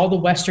gathering of all the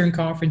Western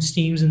Conference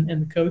teams and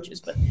the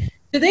coaches, but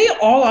today,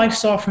 all I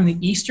saw from the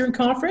Eastern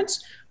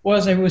Conference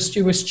was it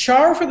was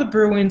Char for the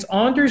Bruins,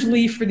 Anders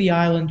Lee for the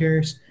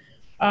Islanders.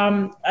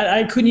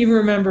 I couldn't even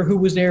remember who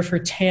was there for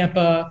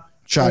Tampa.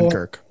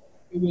 Shattenkirk.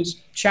 It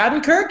was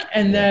Shattenkirk,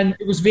 and then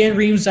it was Van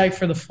Riemsdyk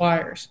for the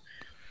Flyers.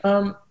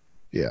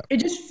 Yeah. It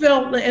just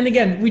felt, and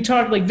again, we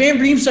talked like Van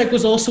Riemsdyk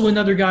was also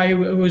another guy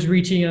who was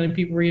reaching out and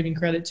people were giving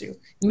credit to. And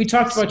we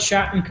talked about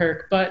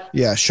Shattenkirk, but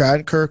Yeah,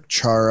 Shattenkirk,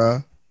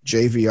 Chara,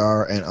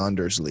 JVR, and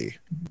Anders Lee.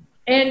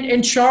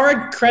 and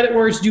Chara, credit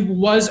where it's due,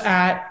 was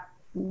at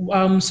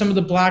some of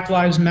the Black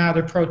Lives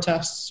Matter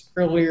protests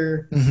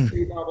earlier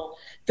pre-bubble.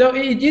 Though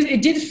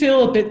it did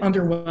feel a bit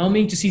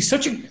underwhelming to see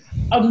such an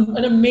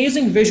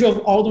amazing visual of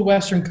all the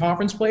Western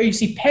Conference players. You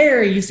see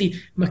Perry, you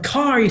see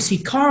Makar, you see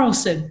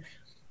Carlson.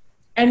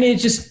 And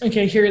it's just,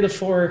 okay, here are the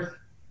 4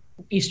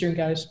 Eastern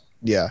guys.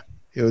 Yeah,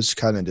 it was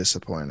kind of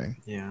disappointing.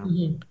 Yeah.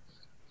 Mm-hmm.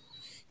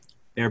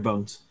 Bare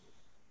bones.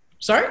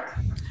 Sorry?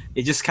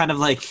 It just kind of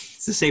like,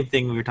 it's the same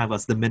thing we were talking about.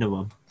 It's the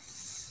minimum.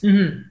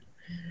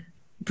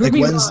 Mm-hmm. Like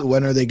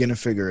when are they going to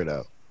figure it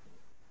out?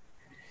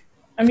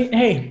 I mean,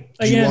 hey,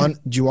 again,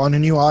 do you want a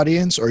new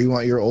audience, or you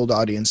want your old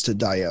audience to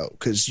die out?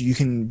 Because you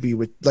can be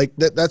with like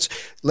that. That's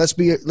let's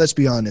be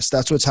honest.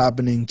 That's what's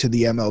happening to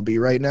the MLB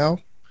right now.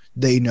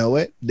 They know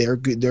it. They're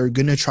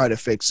going to try to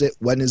fix it.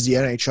 When is the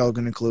NHL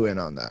going to clue in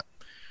on that?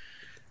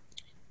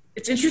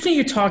 it's interesting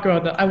you talk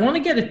about that. I want to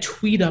get a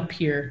tweet up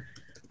here.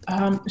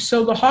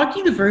 So the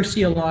Hockey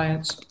Diversity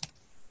Alliance,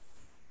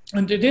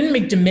 and they didn't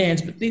make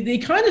demands, but they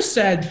kind of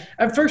said,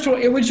 first of all,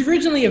 it was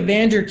originally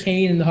Evander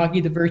Kane in the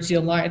Hockey Diversity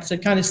Alliance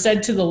that kind of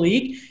said to the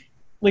league,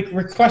 like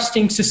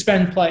requesting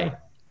suspend play.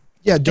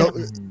 Yeah,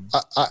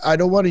 I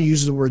don't want to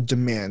use the word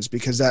demands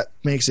because that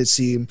makes it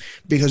seem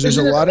because there's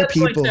a lot of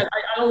people. I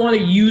don't want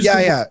to use the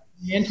word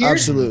demand here.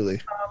 Absolutely.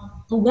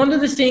 But one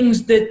of the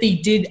things that they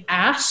did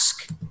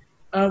ask,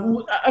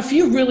 a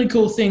few really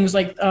cool things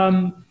like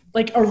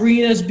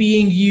arenas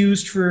being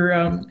used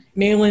for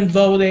mail-in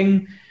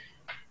voting.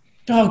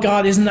 Oh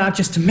God, isn't that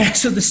just a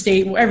mess of the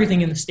state? Well,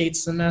 everything in the state's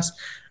is a mess.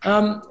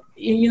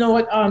 You know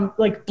what?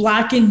 Like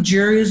blackened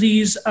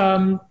jerseys,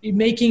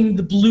 making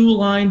the blue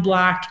line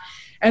black.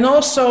 And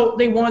also,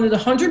 they wanted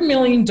 $100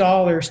 million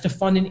to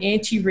fund an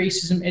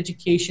anti-racism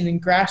education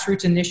and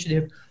grassroots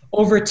initiative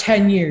over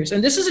 10 years.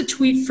 And this is a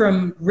tweet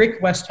from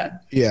Rick Westhead.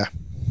 Yeah.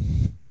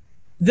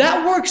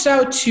 That works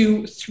out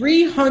to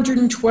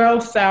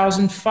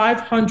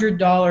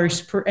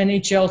 $312,500 per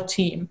NHL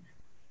team.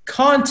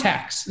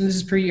 Context, and this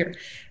is per year.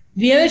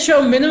 The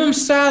NHL minimum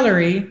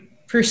salary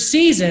per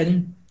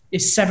season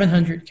is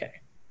 $700K.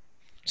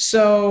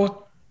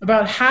 So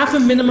about half a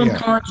minimum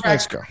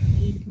contract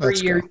per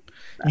year.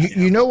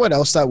 You know what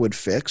else that would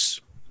fix?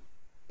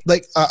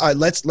 Like,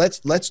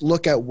 let's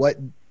look at what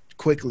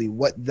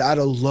that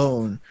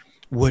alone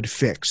would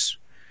fix.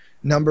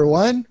 Number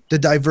one, the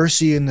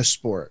diversity in the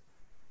sport.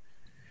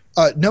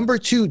 Number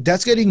two,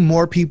 that's getting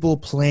more people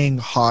playing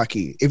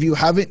hockey. If you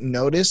haven't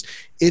noticed,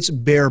 it's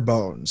bare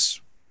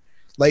bones.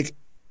 Like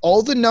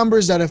all the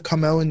numbers that have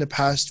come out in the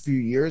past few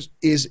years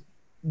is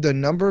the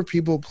number of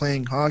people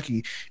playing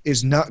hockey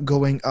is not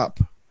going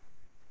up.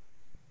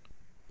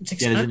 It's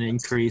There's an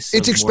increase.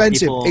 It's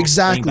expensive.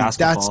 Exactly.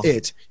 That's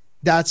it.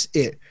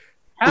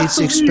 It's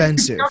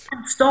expensive.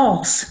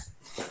 Stalls.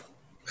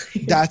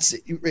 That's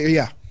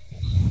yeah.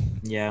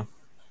 Yeah.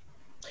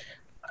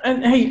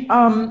 And hey,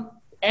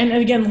 and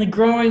again, like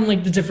growing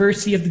like the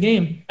diversity of the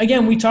game.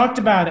 Again, we talked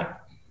about it.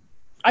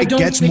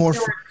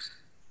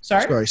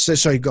 Sorry,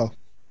 go.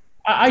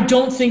 I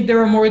don't think there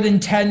are more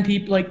than 10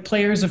 people, like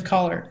players of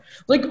color.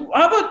 Like,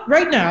 how about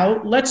right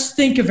now? Let's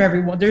think of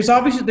everyone. There's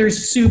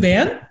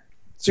Subban.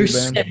 There's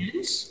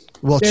Simmons.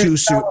 Well, two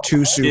Subans.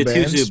 Two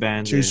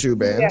Subans. Two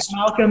Subans. Yeah,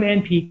 Malcolm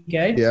and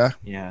PK. Yeah.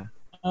 Yeah.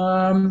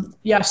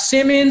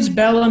 Simmons,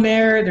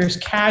 Bellemare. There's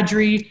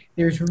Kadri.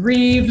 There's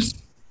Reeves.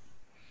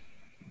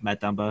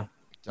 Matt Dumba.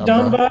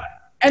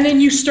 And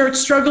then you start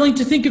struggling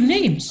to think of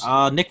names.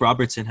 Nick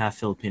Robertson, half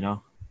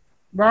Filipino.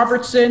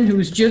 Robertson,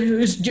 who's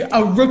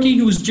a rookie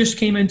who just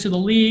came into the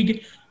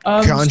league.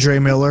 Keandre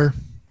Miller.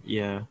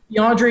 Yeah.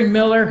 DeAndre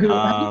Miller, who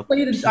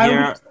played.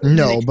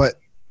 No,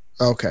 but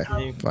okay,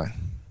 fine.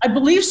 I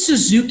believe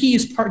Suzuki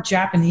is part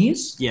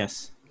Japanese.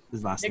 Yes,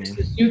 his last name.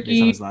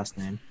 Suzuki. It's not his last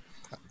name.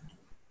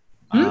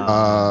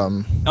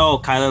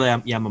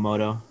 Kyler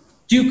Yamamoto.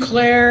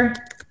 Duclair.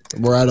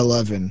 We're at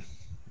 11.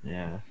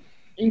 Yeah.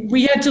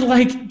 We had to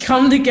like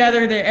come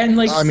together there and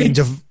like. I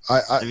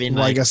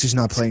guess he's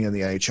not playing in the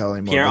NHL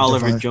anymore.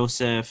 Pierre-Olivier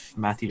Joseph,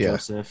 Matthew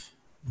Joseph.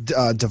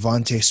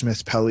 Devontae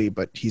Smith-Pelly,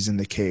 but he's in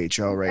the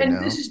KHL right now.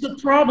 And this is the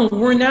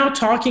problem. We're now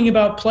talking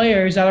about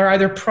players that are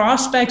either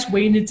prospects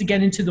waiting to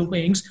get into the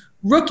wings,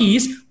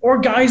 rookies, or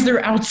guys that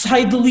are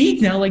outside the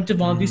league now, like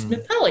Devontae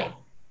Smith-Pelly.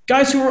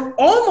 Guys who are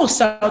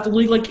almost out the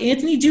league, like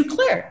Anthony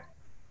Duclair.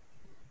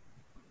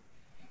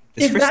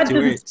 Is Chris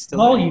Stewart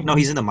still? No,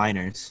 he's in the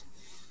minors.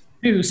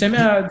 Who?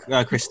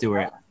 Chris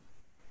Stewart.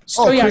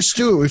 Chris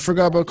Stewart. We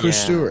forgot about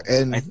Chris Stewart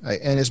and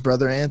his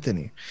brother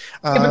Anthony.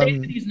 But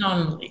Anthony's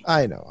not in the league.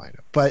 I know.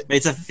 But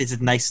it's a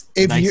nice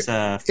figure to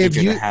have.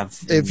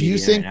 If you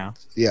think, right now.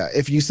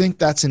 if you think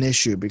that's an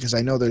issue, because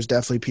I know there's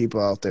definitely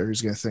people out there who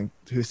think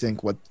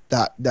what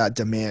that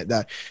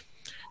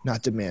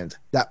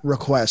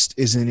request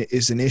is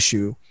an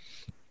issue.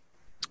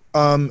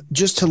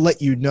 Just to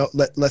let you know,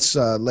 let's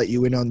let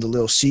you in on the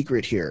little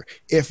secret here.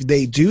 If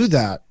they do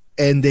that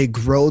and they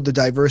grow the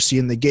diversity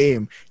in the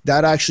game,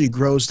 that actually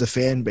grows the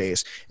fan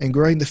base, and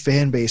growing the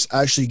fan base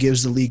actually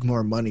gives the league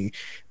more money.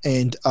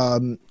 And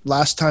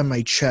last time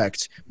I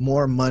checked,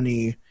 more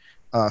money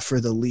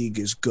for the league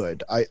is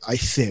good. I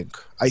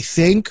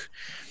think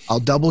I'll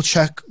double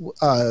check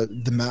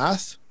the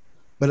math,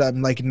 but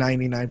I'm like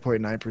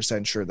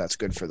 99.9% sure that's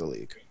good for the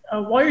league.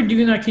 While you're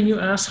doing that, can you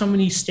ask how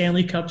many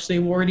Stanley Cups they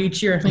award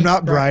each year? I'm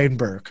not Brian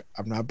Burke.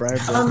 I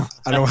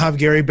don't have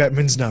Gary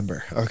Bettman's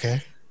number.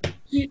 Okay.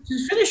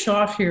 To finish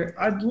off here,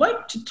 I'd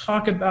like to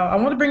talk about – I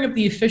want to bring up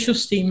the official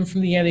statement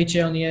from the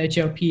NHL and the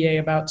NHLPA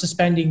about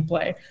suspending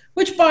play,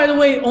 which, by the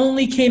way,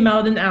 only came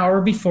out an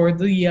hour before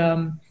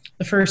the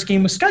first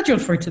game was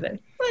scheduled for today.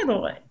 By the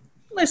way,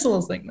 nice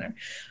little thing there.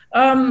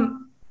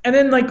 And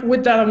then,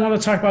 with that, I want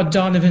to talk about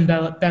Donovan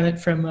Bennett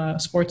from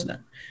Sportsnet.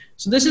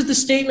 So this is the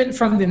statement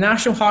from the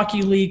National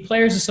Hockey League,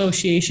 Players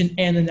Association,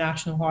 and the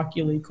National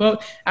Hockey League.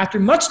 Quote, after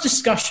much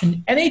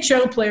discussion,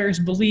 NHL players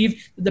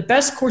believe that the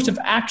best course of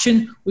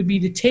action would be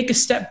to take a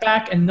step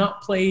back and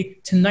not play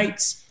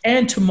tonight's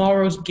and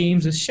tomorrow's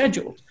games as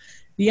scheduled.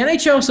 The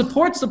NHL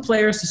supports the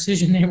players'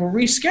 decision and will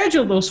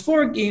reschedule those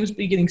 4 games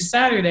beginning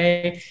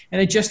Saturday and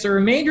adjust the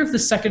remainder of the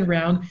second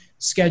round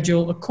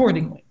schedule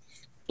accordingly.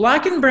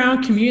 Black and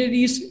brown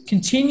communities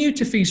continue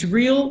to face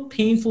real,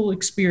 painful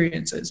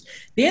experiences.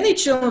 The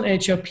NHL and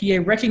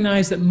NHLPA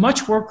recognize that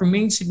much work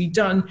remains to be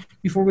done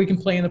before we can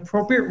play an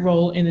appropriate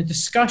role in a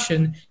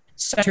discussion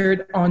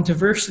centered on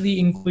diversity,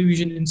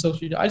 inclusion, and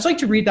social justice. I'd just like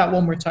to read that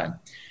one more time.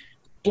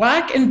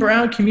 Black and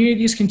brown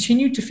communities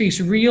continue to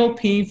face real,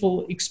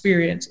 painful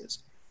experiences.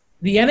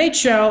 The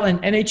NHL and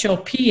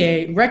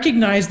NHLPA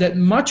recognize that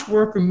much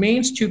work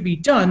remains to be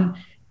done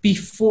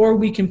before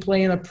we can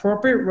play an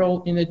appropriate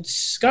role in a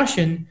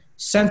discussion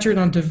centered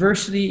on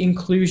diversity,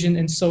 inclusion,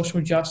 and social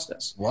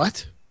justice.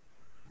 What?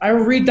 I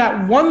will read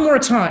that one more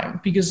time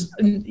because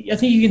I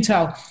think you can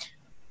tell.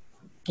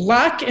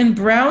 Black and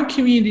brown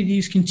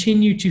communities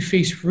continue to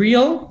face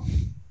real,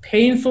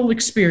 painful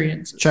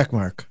experiences. Check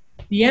mark.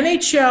 The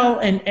NHL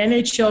and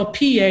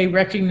NHLPA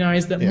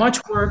recognize that much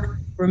work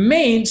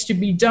remains to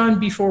be done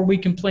before we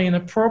can play an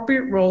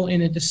appropriate role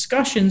in a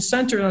discussion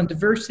centered on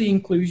diversity,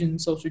 inclusion,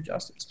 and social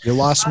justice. You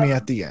lost me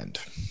at the end.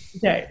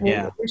 Okay,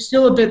 well, we're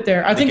still a bit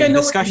there. I think I know.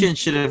 Discussion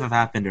should have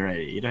happened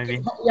already. You know what I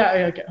mean?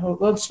 Yeah. Okay.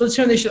 Let's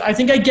finish it. I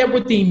think I get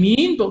what they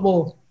mean, but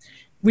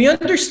we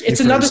understand.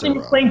 It's another thing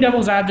with playing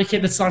devil's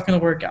advocate that's not going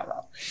to work out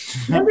well.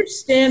 We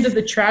understand that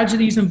the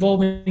tragedies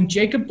involving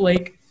Jacob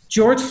Blake,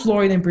 George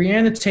Floyd, and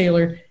Breonna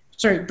Taylor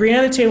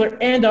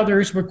and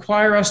others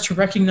require us to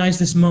recognize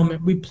this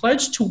moment. We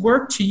pledge to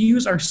work to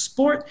use our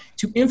sport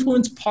to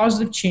influence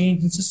positive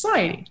change in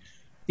society.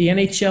 The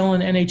NHL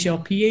and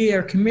NHLPA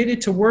are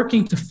committed to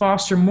working to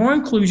foster more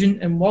inclusion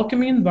and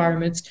welcoming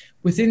environments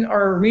within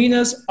our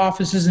arenas,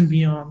 offices, and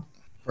beyond.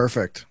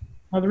 Perfect.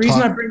 Now, the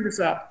reason I bring this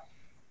up,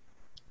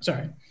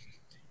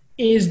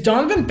 is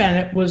Donovan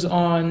Bennett was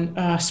on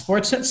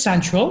Sportsnet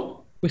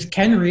Central with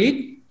Ken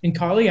Reed and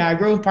Carly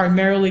Agro,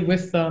 primarily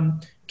with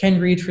Ken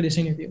Reed for this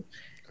interview.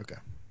 Okay.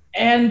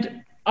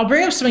 And I'll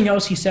bring up something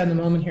else he said in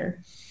a moment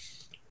here.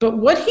 But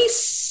what he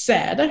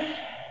said,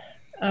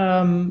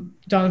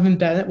 Donovan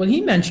Bennett, what he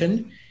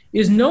mentioned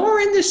is nowhere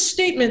in this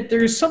statement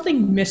there's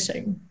something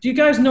missing. Do you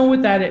guys know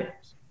what that is?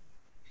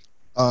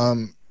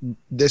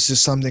 This is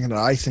something that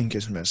I think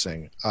is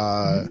missing.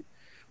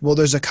 Well,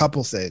 there's a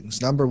couple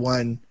things. Number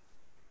one,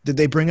 did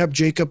they bring up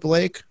Jacob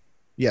Blake?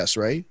 Yes,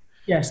 right?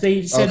 Yes,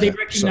 they said they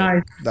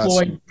recognized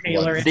Floyd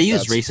Taylor. Did they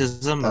use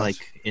racism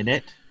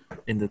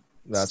in the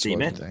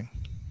statement? One thing.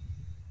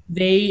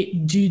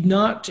 They did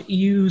not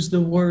use the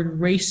word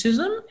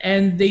racism,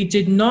 and they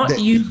did not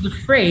use the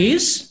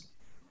phrase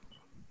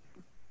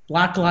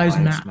Black Lives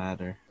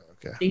Matter.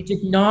 Okay. They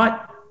did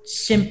not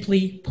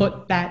simply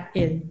put that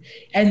in.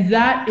 And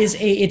that is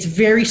it's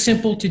very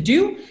simple to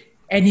do,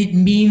 and it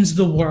means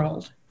the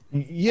world.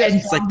 Yeah,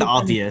 it's like the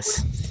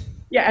obvious.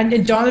 Yeah,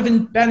 and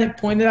Donovan Bennett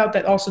pointed out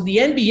that also the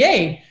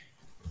NBA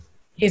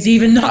is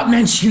even not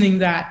mentioning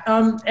that.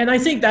 And I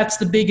think that's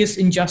the biggest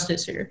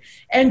injustice here.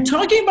 And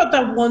talking about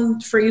that one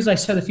phrase I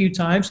said a few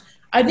times,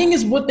 I think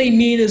is what they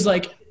mean is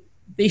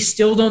they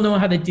still don't know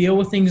how to deal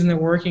with things and they're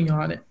working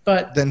on it.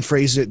 But then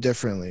phrase it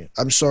differently.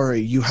 I'm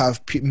sorry,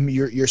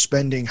 you're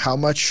spending how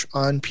much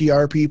on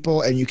PR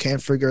people and you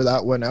can't figure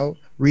that one out?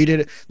 Read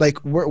it.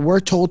 We're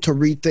told to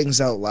read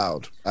things out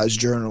loud as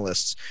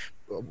journalists.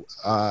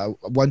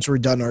 Once we're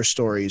done our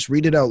stories,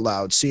 read it out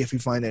loud, see if you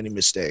find any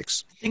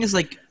mistakes. The thing is,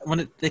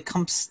 when it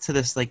comes to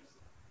this,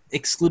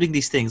 excluding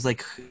these things,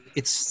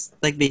 it's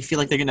like they feel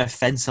like they're gonna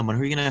offend someone.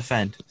 Who are you gonna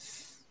offend?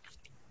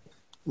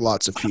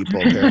 Lots of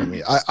people,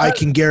 apparently. I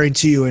can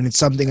guarantee you, and it's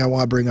something I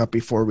want to bring up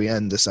before we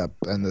end this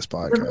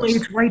podcast. Literally,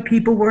 it's white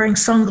people wearing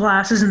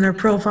sunglasses in their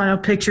profile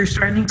pictures,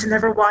 threatening to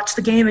never watch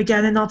the game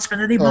again and not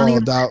spend any money.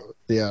 That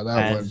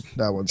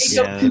one's those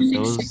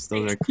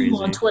are crazy.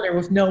 On Twitter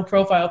with no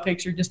profile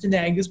picture, just an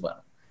egg as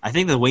well. I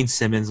think the Wayne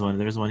Simmons one.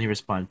 There was one he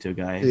responded to a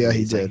guy. Yeah,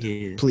 he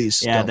did. Please,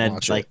 don't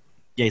watch it.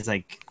 Yeah, he's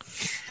like,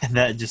 and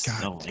that just,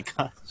 God. oh my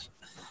gosh.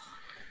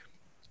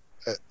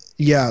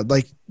 Yeah,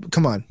 like,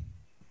 come on,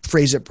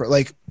 phrase it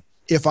like,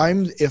 if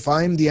I'm the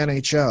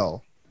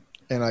NHL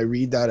and I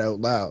read that out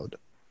loud,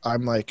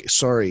 I'm like,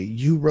 sorry,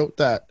 you wrote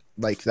that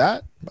like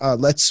that?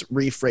 Let's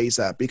rephrase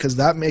that, because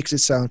that makes it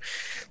sound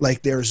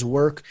like there's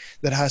work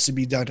that has to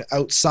be done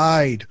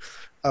outside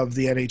of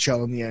the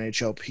NHL and the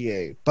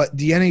NHLPA. But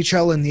the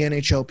NHL and the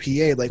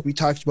NHLPA, like we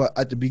talked about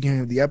at the beginning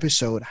of the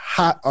episode,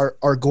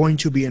 are going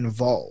to be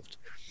involved.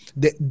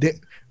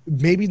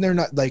 Maybe they're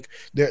not like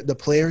the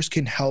players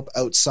can help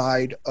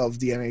outside of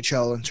the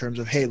NHL in terms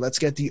of, hey, let's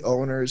get the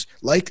owners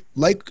like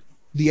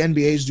the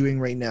NBA is doing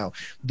right now.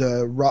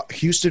 The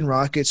Houston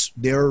Rockets,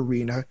 their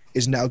arena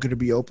is now going to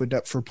be opened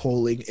up for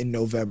polling in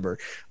November.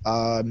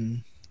 Now,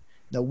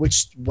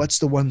 what's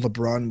the one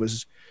LeBron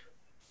was?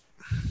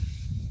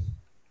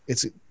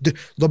 It's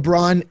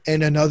LeBron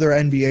and another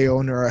NBA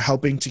owner are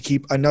helping to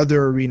keep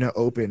another arena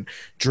open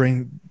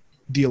during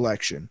the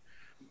election,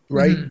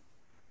 right? Mm-hmm.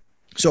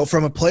 So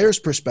from a player's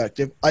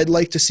perspective, I'd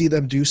like to see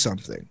them do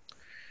something.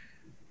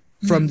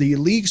 From the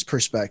league's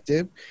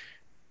perspective,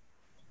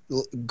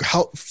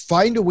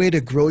 find a way to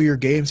grow your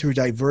game through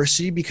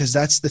diversity, because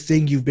that's the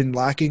thing you've been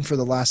lacking for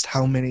the last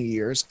how many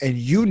years, and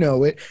you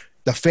know it,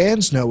 the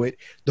fans know it,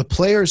 the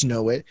players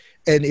know it,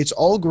 and it's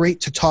all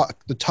great to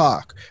talk the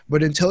talk,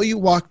 but until you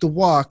walk the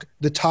walk,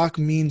 the talk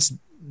means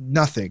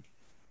nothing.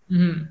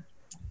 Mm-hmm.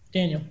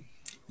 Daniel.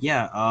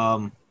 Yeah,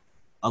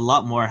 a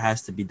lot more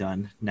has to be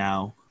done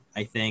now.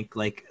 I think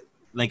like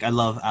I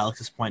love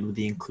Alex's point with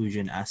the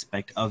inclusion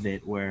aspect of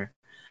it, where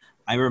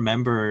I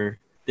remember,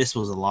 this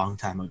was a long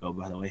time ago,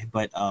 by the way,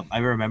 but I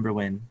remember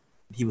when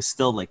he was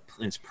still like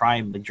in his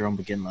prime, like Jarome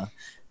Iginla,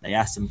 they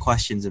asked him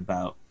questions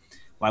about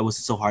why was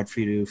it so hard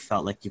for you to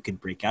felt like you could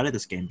break out of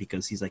this game,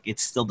 because he's like,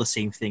 it's still the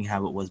same thing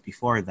how it was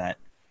before, that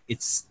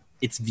it's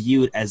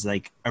viewed as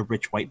like a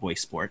rich white boy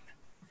sport,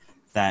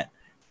 that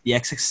the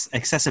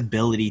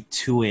accessibility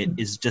to it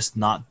is just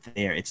not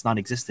there. It's not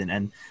existent.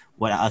 And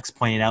what Alex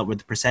pointed out with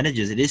the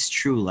percentages, it is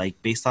true.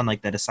 Like based on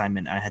like that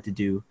assignment I had to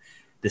do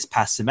this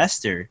past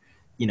semester,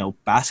 you know,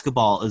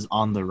 basketball is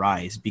on the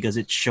rise because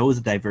it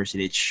shows the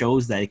diversity. It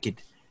shows that it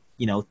could,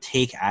 you know,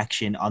 take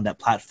action on that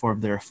platform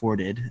they're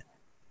afforded.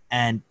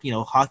 And, you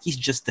know, hockey's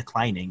just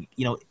declining,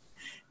 you know,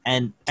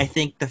 and I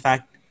think the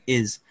fact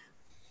is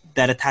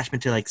that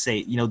attachment to like, say,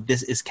 you know,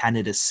 this is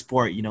Canada's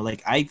sport, you know,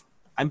 like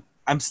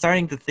I'm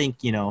starting to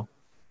think, you know,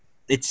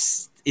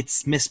 it's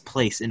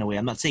misplaced in a way.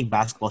 I'm not saying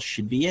basketball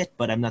should be it,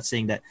 but I'm not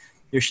saying that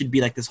there should be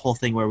like this whole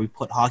thing where we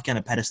put hockey on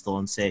a pedestal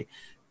and say,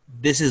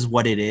 this is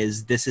what it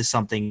is. This is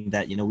something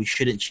that, you know, we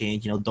shouldn't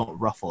change, you know, don't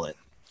ruffle it.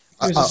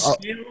 There's a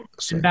scale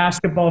in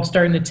basketball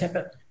starting to tip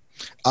it.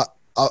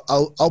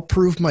 I'll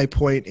prove my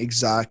point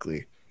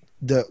exactly.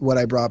 What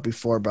I brought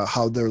before about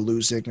how they're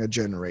losing a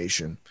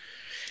generation.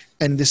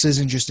 And this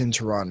isn't just in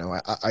Toronto.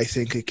 I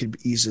think it could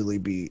easily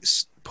be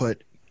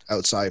put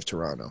outside of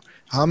Toronto.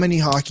 How many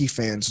hockey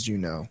fans do you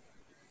know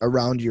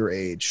around your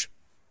age?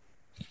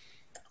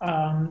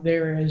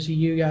 There is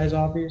you guys,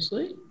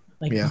 obviously.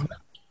 Like, yeah.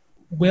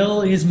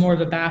 Will is more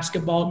of a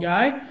basketball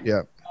guy.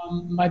 Yeah.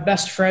 My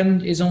best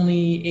friend is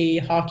only a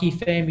hockey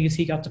fan because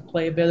he got to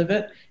play a bit of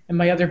it. And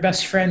my other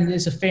best friend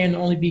is a fan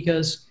only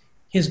because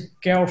his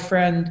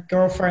girlfriend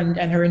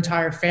and her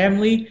entire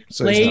family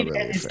played really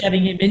and is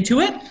getting him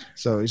into it.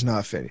 So he's not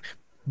a fan.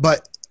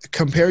 But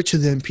compared to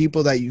the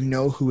people that you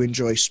know who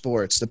enjoy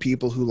sports, the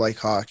people who like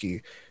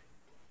hockey,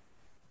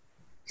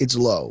 it's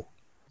low.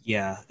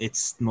 Yeah,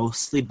 it's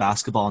mostly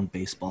basketball and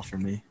baseball for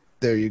me.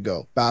 There you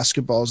go.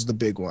 Basketball is the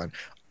big one.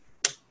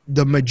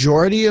 The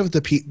majority of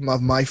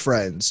of my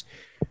friends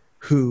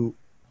who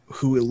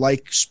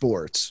like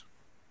sports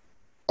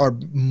are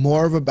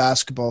more of a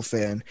basketball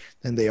fan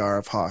than they are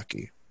of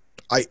hockey.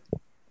 I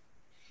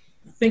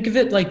think of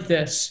it like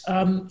this.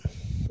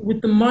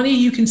 With the money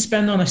you can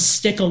spend on a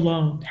stick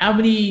alone, how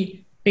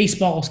many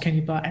baseballs can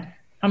you buy?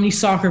 How many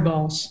soccer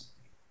balls?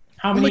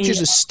 How much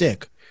is a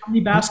stick? How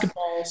many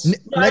basketballs?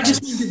 I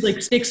just mean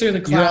like sticks are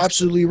the class. You're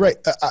absolutely right.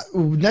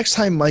 Next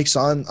time Mike's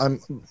on,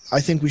 I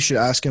think we should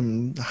ask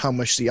him how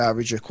much the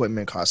average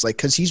equipment costs, like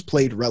because he's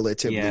played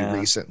relatively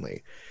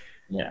recently.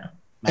 Yeah,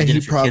 and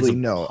he probably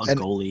know. A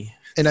goalie.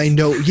 And I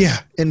know, yeah,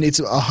 and it's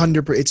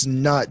 100%. It's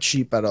not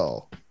cheap at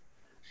all.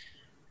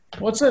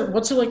 What's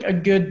like a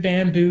good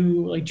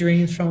bamboo like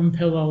drain foam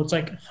pillow? It's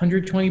like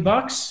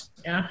 $120.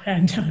 Yeah,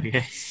 and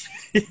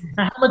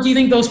how much do you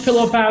think those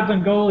pillow pads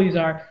on goalies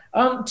are?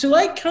 To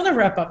like kind of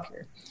wrap up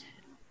here,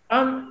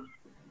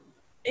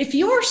 if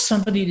you're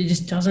somebody that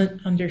just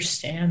doesn't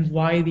understand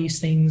why these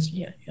things,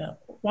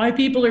 why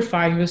people are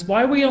fighting this,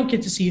 why we don't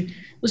get to see,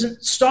 listen,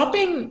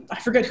 stopping. I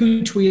forget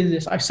who tweeted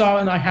this. I saw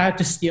it and I had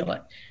to steal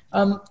it.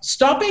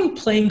 Stopping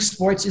playing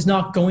sports is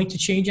not going to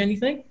change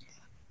anything,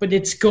 but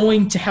it's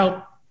going to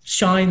help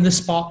shine the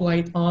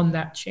spotlight on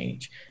that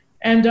change.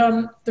 And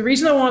the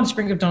reason I wanted to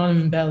bring up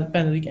Donovan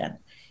Bennett again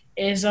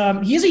is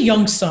he has a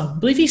young son. I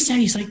believe he said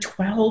he's like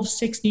 12,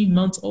 16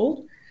 months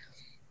old.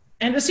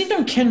 And at the same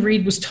time, Ken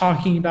Reed was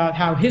talking about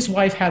how his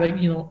wife had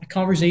a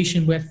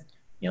conversation with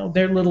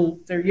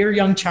your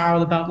young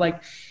child about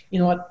like,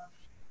 what,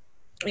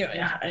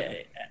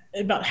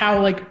 about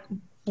how like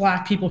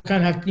black people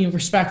kind of have to be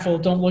respectful,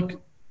 don't look a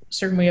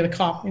certain way at a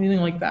cop,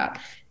 anything like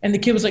that. And the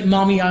kid was like,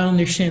 "Mommy, I don't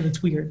understand.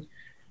 It's weird."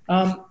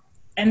 And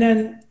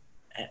then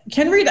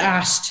Ken Reed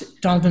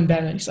asked Donovan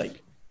Bennett, he's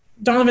like,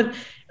 "Donovan,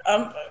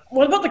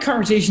 what about the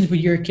conversations with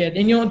your kid?"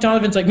 And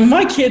Donovan's like, "Well,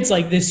 my kid's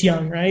like this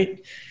young, right?"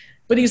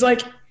 But he's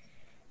like,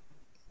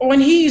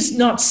 when he's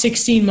not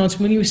 16 months,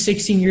 when he was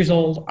 16 years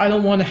old, I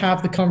don't want to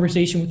have the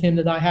conversation with him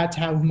that I had to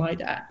have with my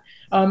dad.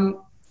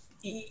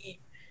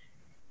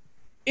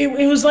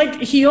 It was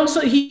like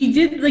he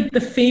did like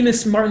the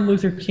famous Martin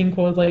Luther King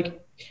quote,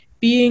 like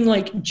being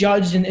like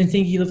judged and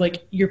thinking of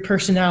like your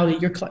personality,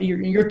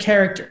 your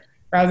character,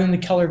 rather than the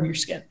color of your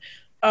skin.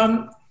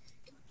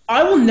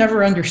 I will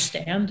never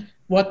understand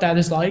what that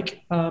is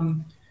like.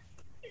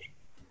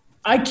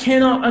 I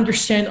cannot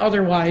understand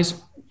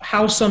otherwise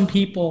how some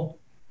people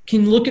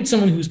can look at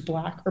someone who's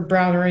black or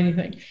brown or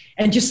anything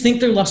and just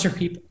think they're lesser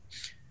people.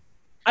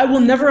 I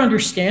will never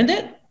understand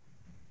it,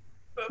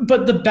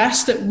 but the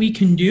best that we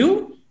can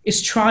do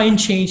is try and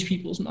change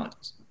people's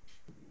minds.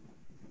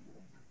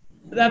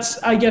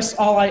 That's, I guess,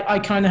 all I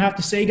kind of have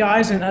to say,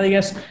 guys. And I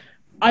guess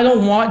I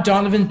don't want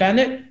Donovan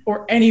Bennett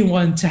or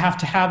anyone to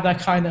have that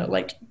kind of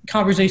like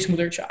conversation with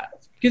their child.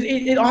 Because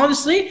it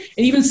honestly,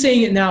 and even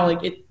saying it now,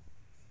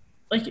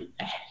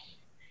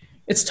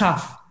 it's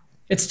tough.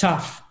 It's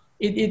tough.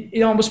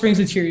 It almost brings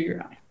a tear to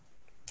your eye.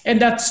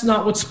 And that's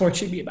not what sports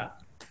should be about.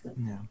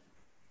 Yeah.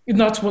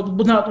 Not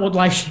what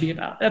life should be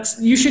about.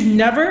 You should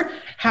never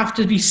have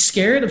to be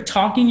scared of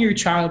talking to your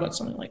child about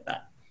something like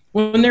that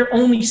when they're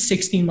only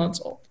 16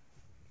 months old.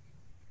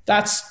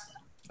 That's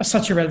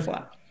such a red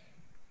flag.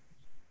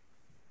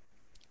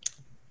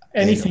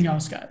 Anything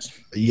else, guys?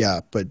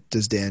 Yeah, but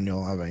does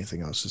Daniel have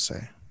anything else to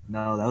say?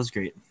 No, that was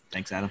great.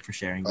 Thanks, Adam, for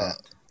sharing that.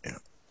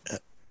 Yeah.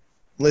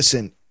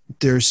 Listen,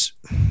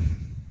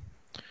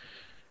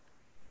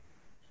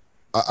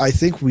 I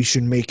think we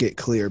should make it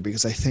clear,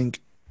 because I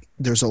think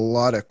there's a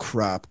lot of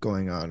crap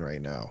going on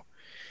right now,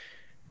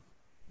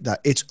 that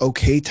it's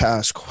okay to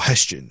ask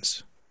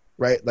questions,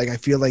 right? Like, I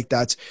feel like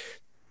that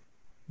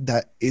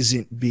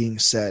isn't being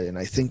said. And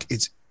I think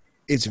it's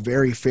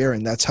very fair.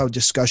 And that's how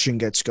discussion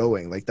gets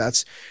going. Like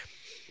that's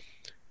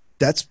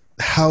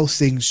how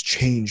things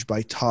change,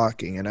 by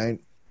talking.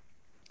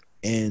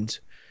 And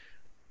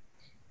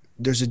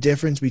there's a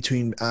difference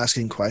between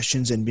asking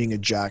questions and being a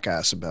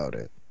jackass about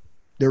it.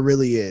 There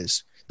really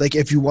is. Like,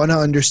 if you want to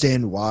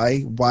understand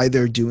why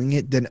they're doing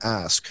it, then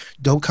ask.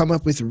 Don't come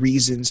up with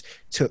reasons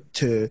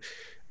to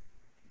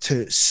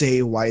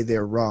say why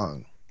they're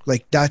wrong.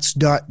 Like, that's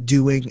not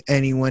doing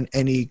anyone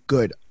any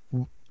good.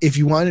 If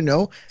you want to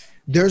know,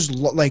 there's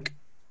like,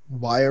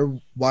 why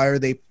are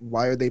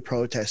they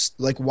protest?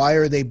 Like, why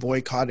are they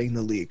boycotting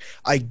the league?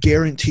 I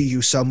guarantee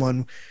you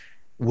someone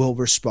will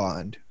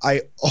respond.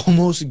 I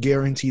almost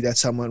guarantee that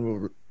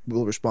someone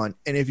will respond.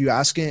 And if you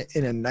ask it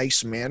in a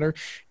nice manner,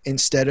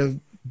 instead of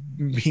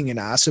being an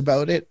ass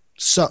about it,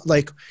 so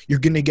like, you're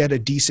going to get a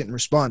decent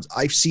response.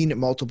 I've seen it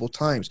multiple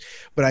times,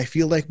 but I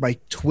feel like my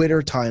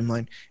Twitter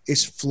timeline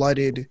is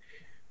flooded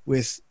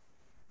with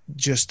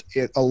just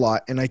a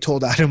lot. And I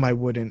told Adam I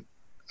wouldn't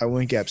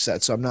get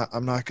upset. So I'm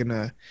not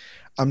gonna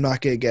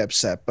get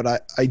upset.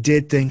 But I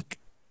did think,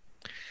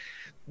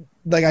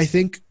 like,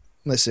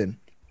 listen,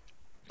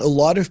 a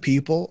lot of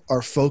people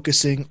are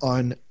focusing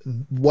on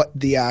what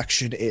the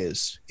action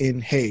is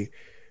in, hey,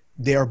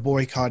 they're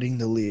boycotting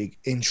the league,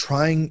 and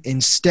trying,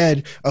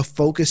 instead of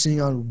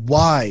focusing on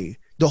why.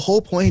 The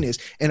whole point is,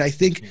 and I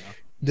think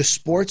the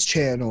sports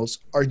channels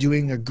are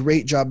doing a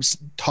great job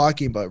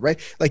talking about it, right?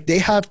 Like, they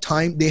have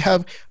time. They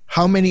have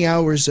how many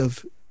hours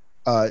of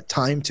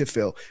time to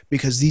fill,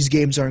 because these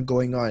games aren't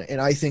going on.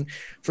 And I think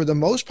for the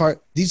most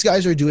part, these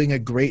guys are doing a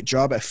great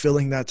job at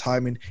filling that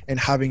time and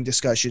having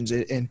discussions.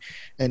 And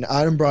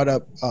Adam brought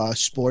up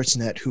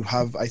Sportsnet, who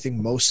have, I think,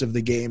 most of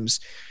the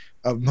games,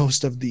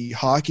 most of the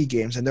hockey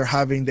games, and they're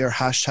having their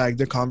hashtag,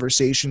 their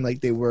conversation,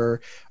 like they were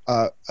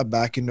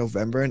back in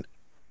November.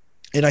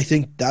 And I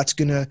think that's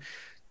gonna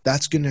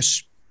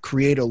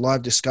create a lot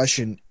of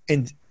discussion,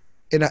 and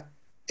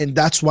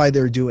that's why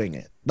they're doing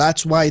it.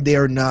 That's why they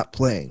are not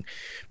playing,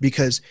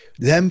 because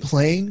them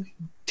playing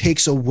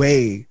takes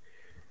away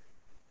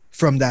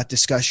from that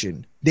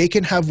discussion. They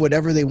can have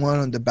whatever they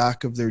want on the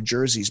back of their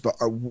jerseys, but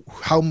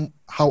how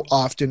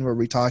often were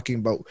we talking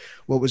about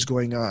what was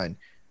going on?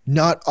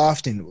 Not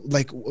often.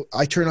 Like,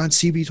 I turn on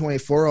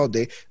CB24 all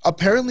day.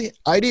 Apparently,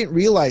 I didn't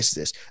realize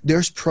this.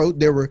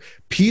 There were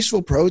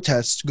peaceful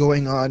protests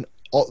going on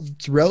all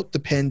throughout the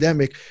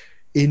pandemic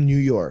in New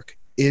York,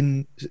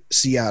 in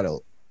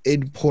Seattle,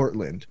 in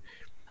Portland.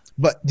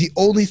 But the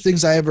only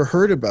things I ever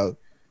heard about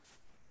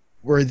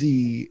were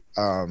the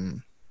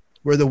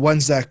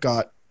ones that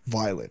got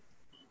violent.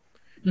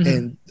 Mm-hmm.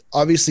 And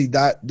obviously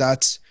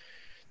that's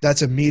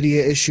a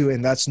media issue,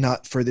 and that's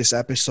not for this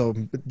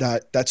episode.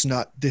 That's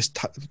not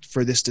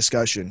for this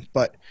discussion.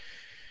 But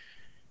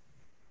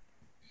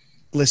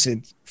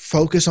listen,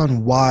 focus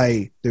on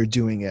why they're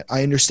doing it.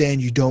 I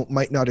understand you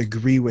might not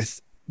agree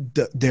with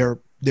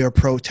their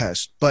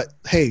protest. But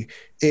hey,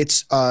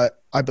 it's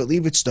I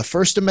believe it's the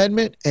First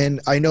Amendment,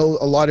 and I know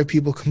a lot of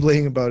people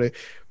complaining about it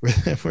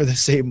were the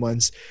same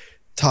ones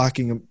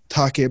talking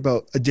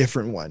about a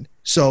different one.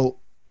 So,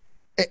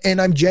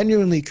 and I'm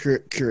genuinely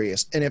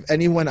curious, and if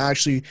anyone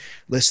actually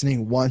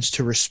listening wants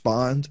to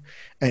respond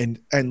and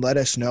let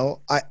us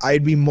know,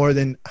 I'd be more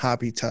than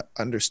happy to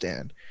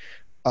understand.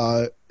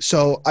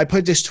 So I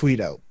put this tweet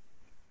out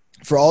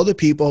for all the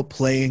people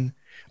playing,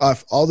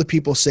 all the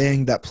people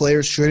saying that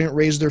players shouldn't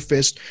raise their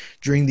fist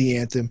during the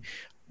anthem,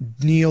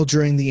 kneel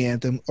during the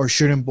anthem, or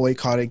shouldn't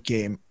boycott a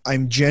game.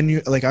 I'm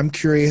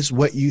curious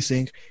what you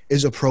think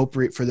is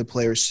appropriate for the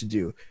players to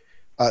do.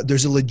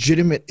 There's a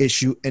legitimate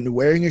issue, and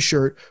wearing a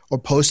shirt or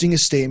posting a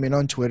statement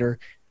on Twitter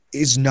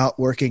is not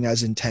working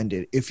as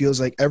intended. It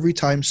feels like every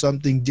time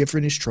something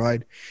different is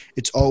tried,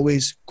 it's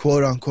always,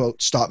 quote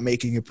unquote, stop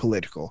making it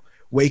political.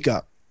 Wake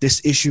up.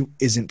 This issue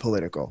isn't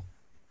political.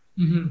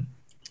 Mm-hmm.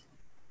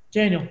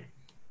 Daniel.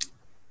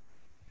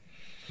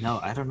 No,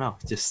 I don't know.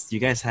 Just you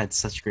guys had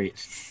such great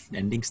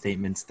ending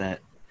statements that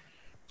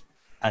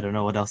I don't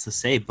know what else to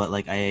say, but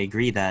like I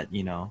agree that,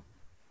 you know,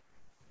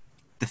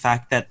 the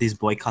fact that these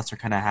boycotts are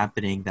kind of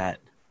happening, that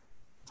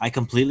I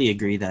completely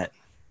agree that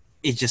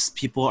it just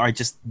people are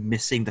just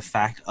missing the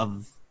fact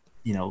of,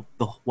 you know,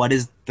 what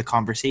is the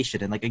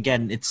conversation. And like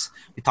again,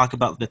 we talk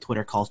about the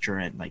Twitter culture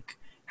and like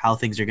how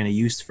things are going to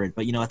use for it,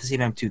 but you know, at the same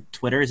time too,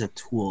 Twitter is a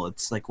tool.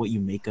 It's like what you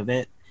make of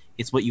it.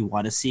 It's what you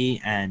want to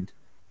see, and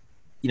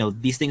you know,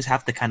 these things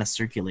have to kind of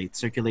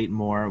circulate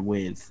more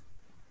with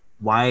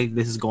why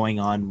this is going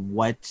on,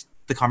 what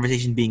the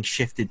conversation being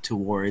shifted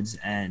towards,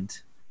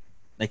 and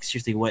like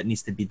seriously what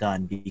needs to be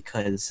done.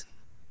 Because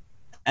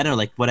I don't know,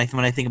 like when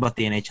I think about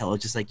the NHL,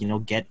 it's just like, you know,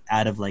 get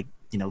out of like,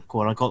 you know,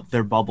 quote unquote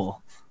their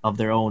bubble of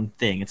their own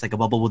thing. It's like a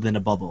bubble within a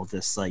bubble.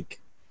 Just like,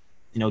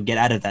 you know, get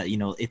out of that. You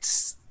know,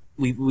 it's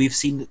we've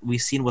seen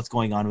what's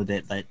going on with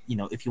it. That, you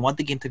know, if you want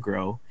the game to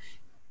grow,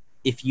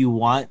 if you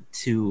want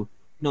to,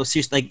 no,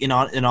 seriously, like in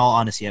all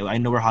honesty, I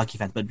know we're hockey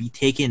fans, but be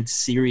taken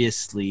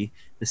seriously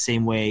the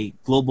same way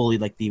globally,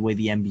 like the way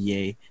the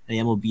NBA and the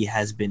MLB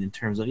has been in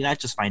terms of, not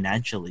just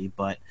financially,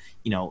 but,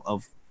 you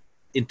know,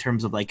 in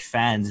terms of like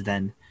fans,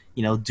 then,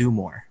 you know, do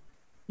more.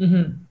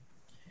 Mm-hmm.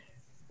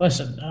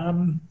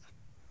 Listen,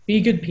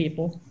 be good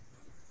people.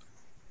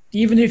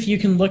 Even if you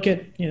can look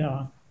at, you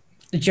know,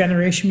 the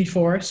generation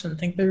before us and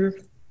think they're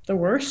the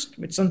worst,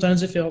 which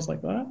sometimes it feels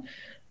like that.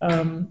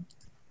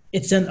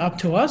 It's then up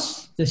to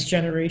us, this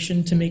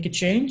generation, to make a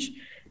change.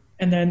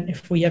 And then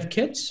if we have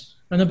kids,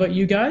 I don't know about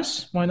you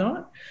guys, why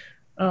not?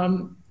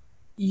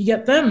 You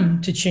get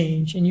them to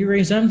change and you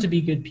raise them to be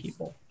good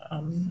people.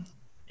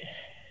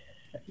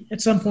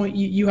 At some point,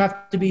 you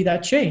have to be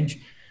that change.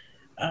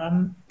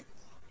 And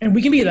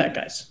we can be that,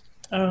 guys.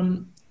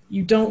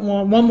 You don't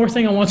want, one more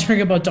thing I want to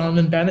bring about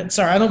Donovan Bennett.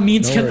 Sorry, I don't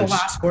mean to get the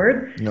last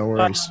word. No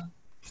worries.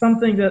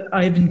 Something that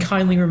I've been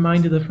kindly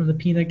reminded of from the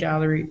peanut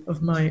gallery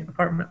of my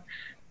apartment.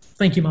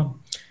 Thank you,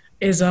 Mom.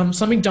 Is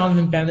something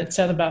Donovan Bennett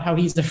said about how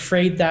he's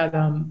afraid that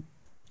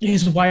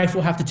his wife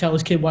will have to tell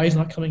his kid why he's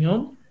not coming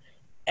home.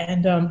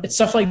 And it's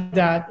stuff like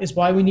that is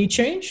why we need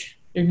change.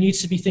 There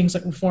needs to be things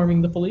like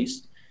reforming the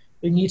police.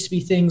 There needs to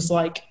be things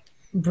like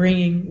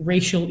bringing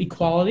racial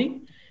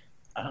equality.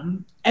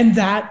 And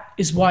that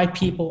is why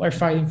people are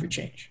fighting for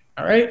change,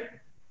 all right?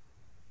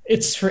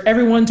 It's for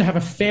everyone to have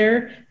a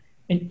fair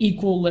and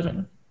equal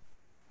living.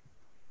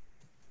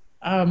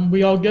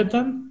 We all good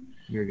then?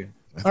 You're good.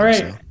 All right.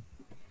 So.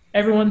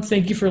 Everyone,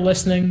 thank you for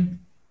listening.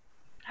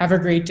 Have a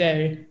great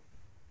day.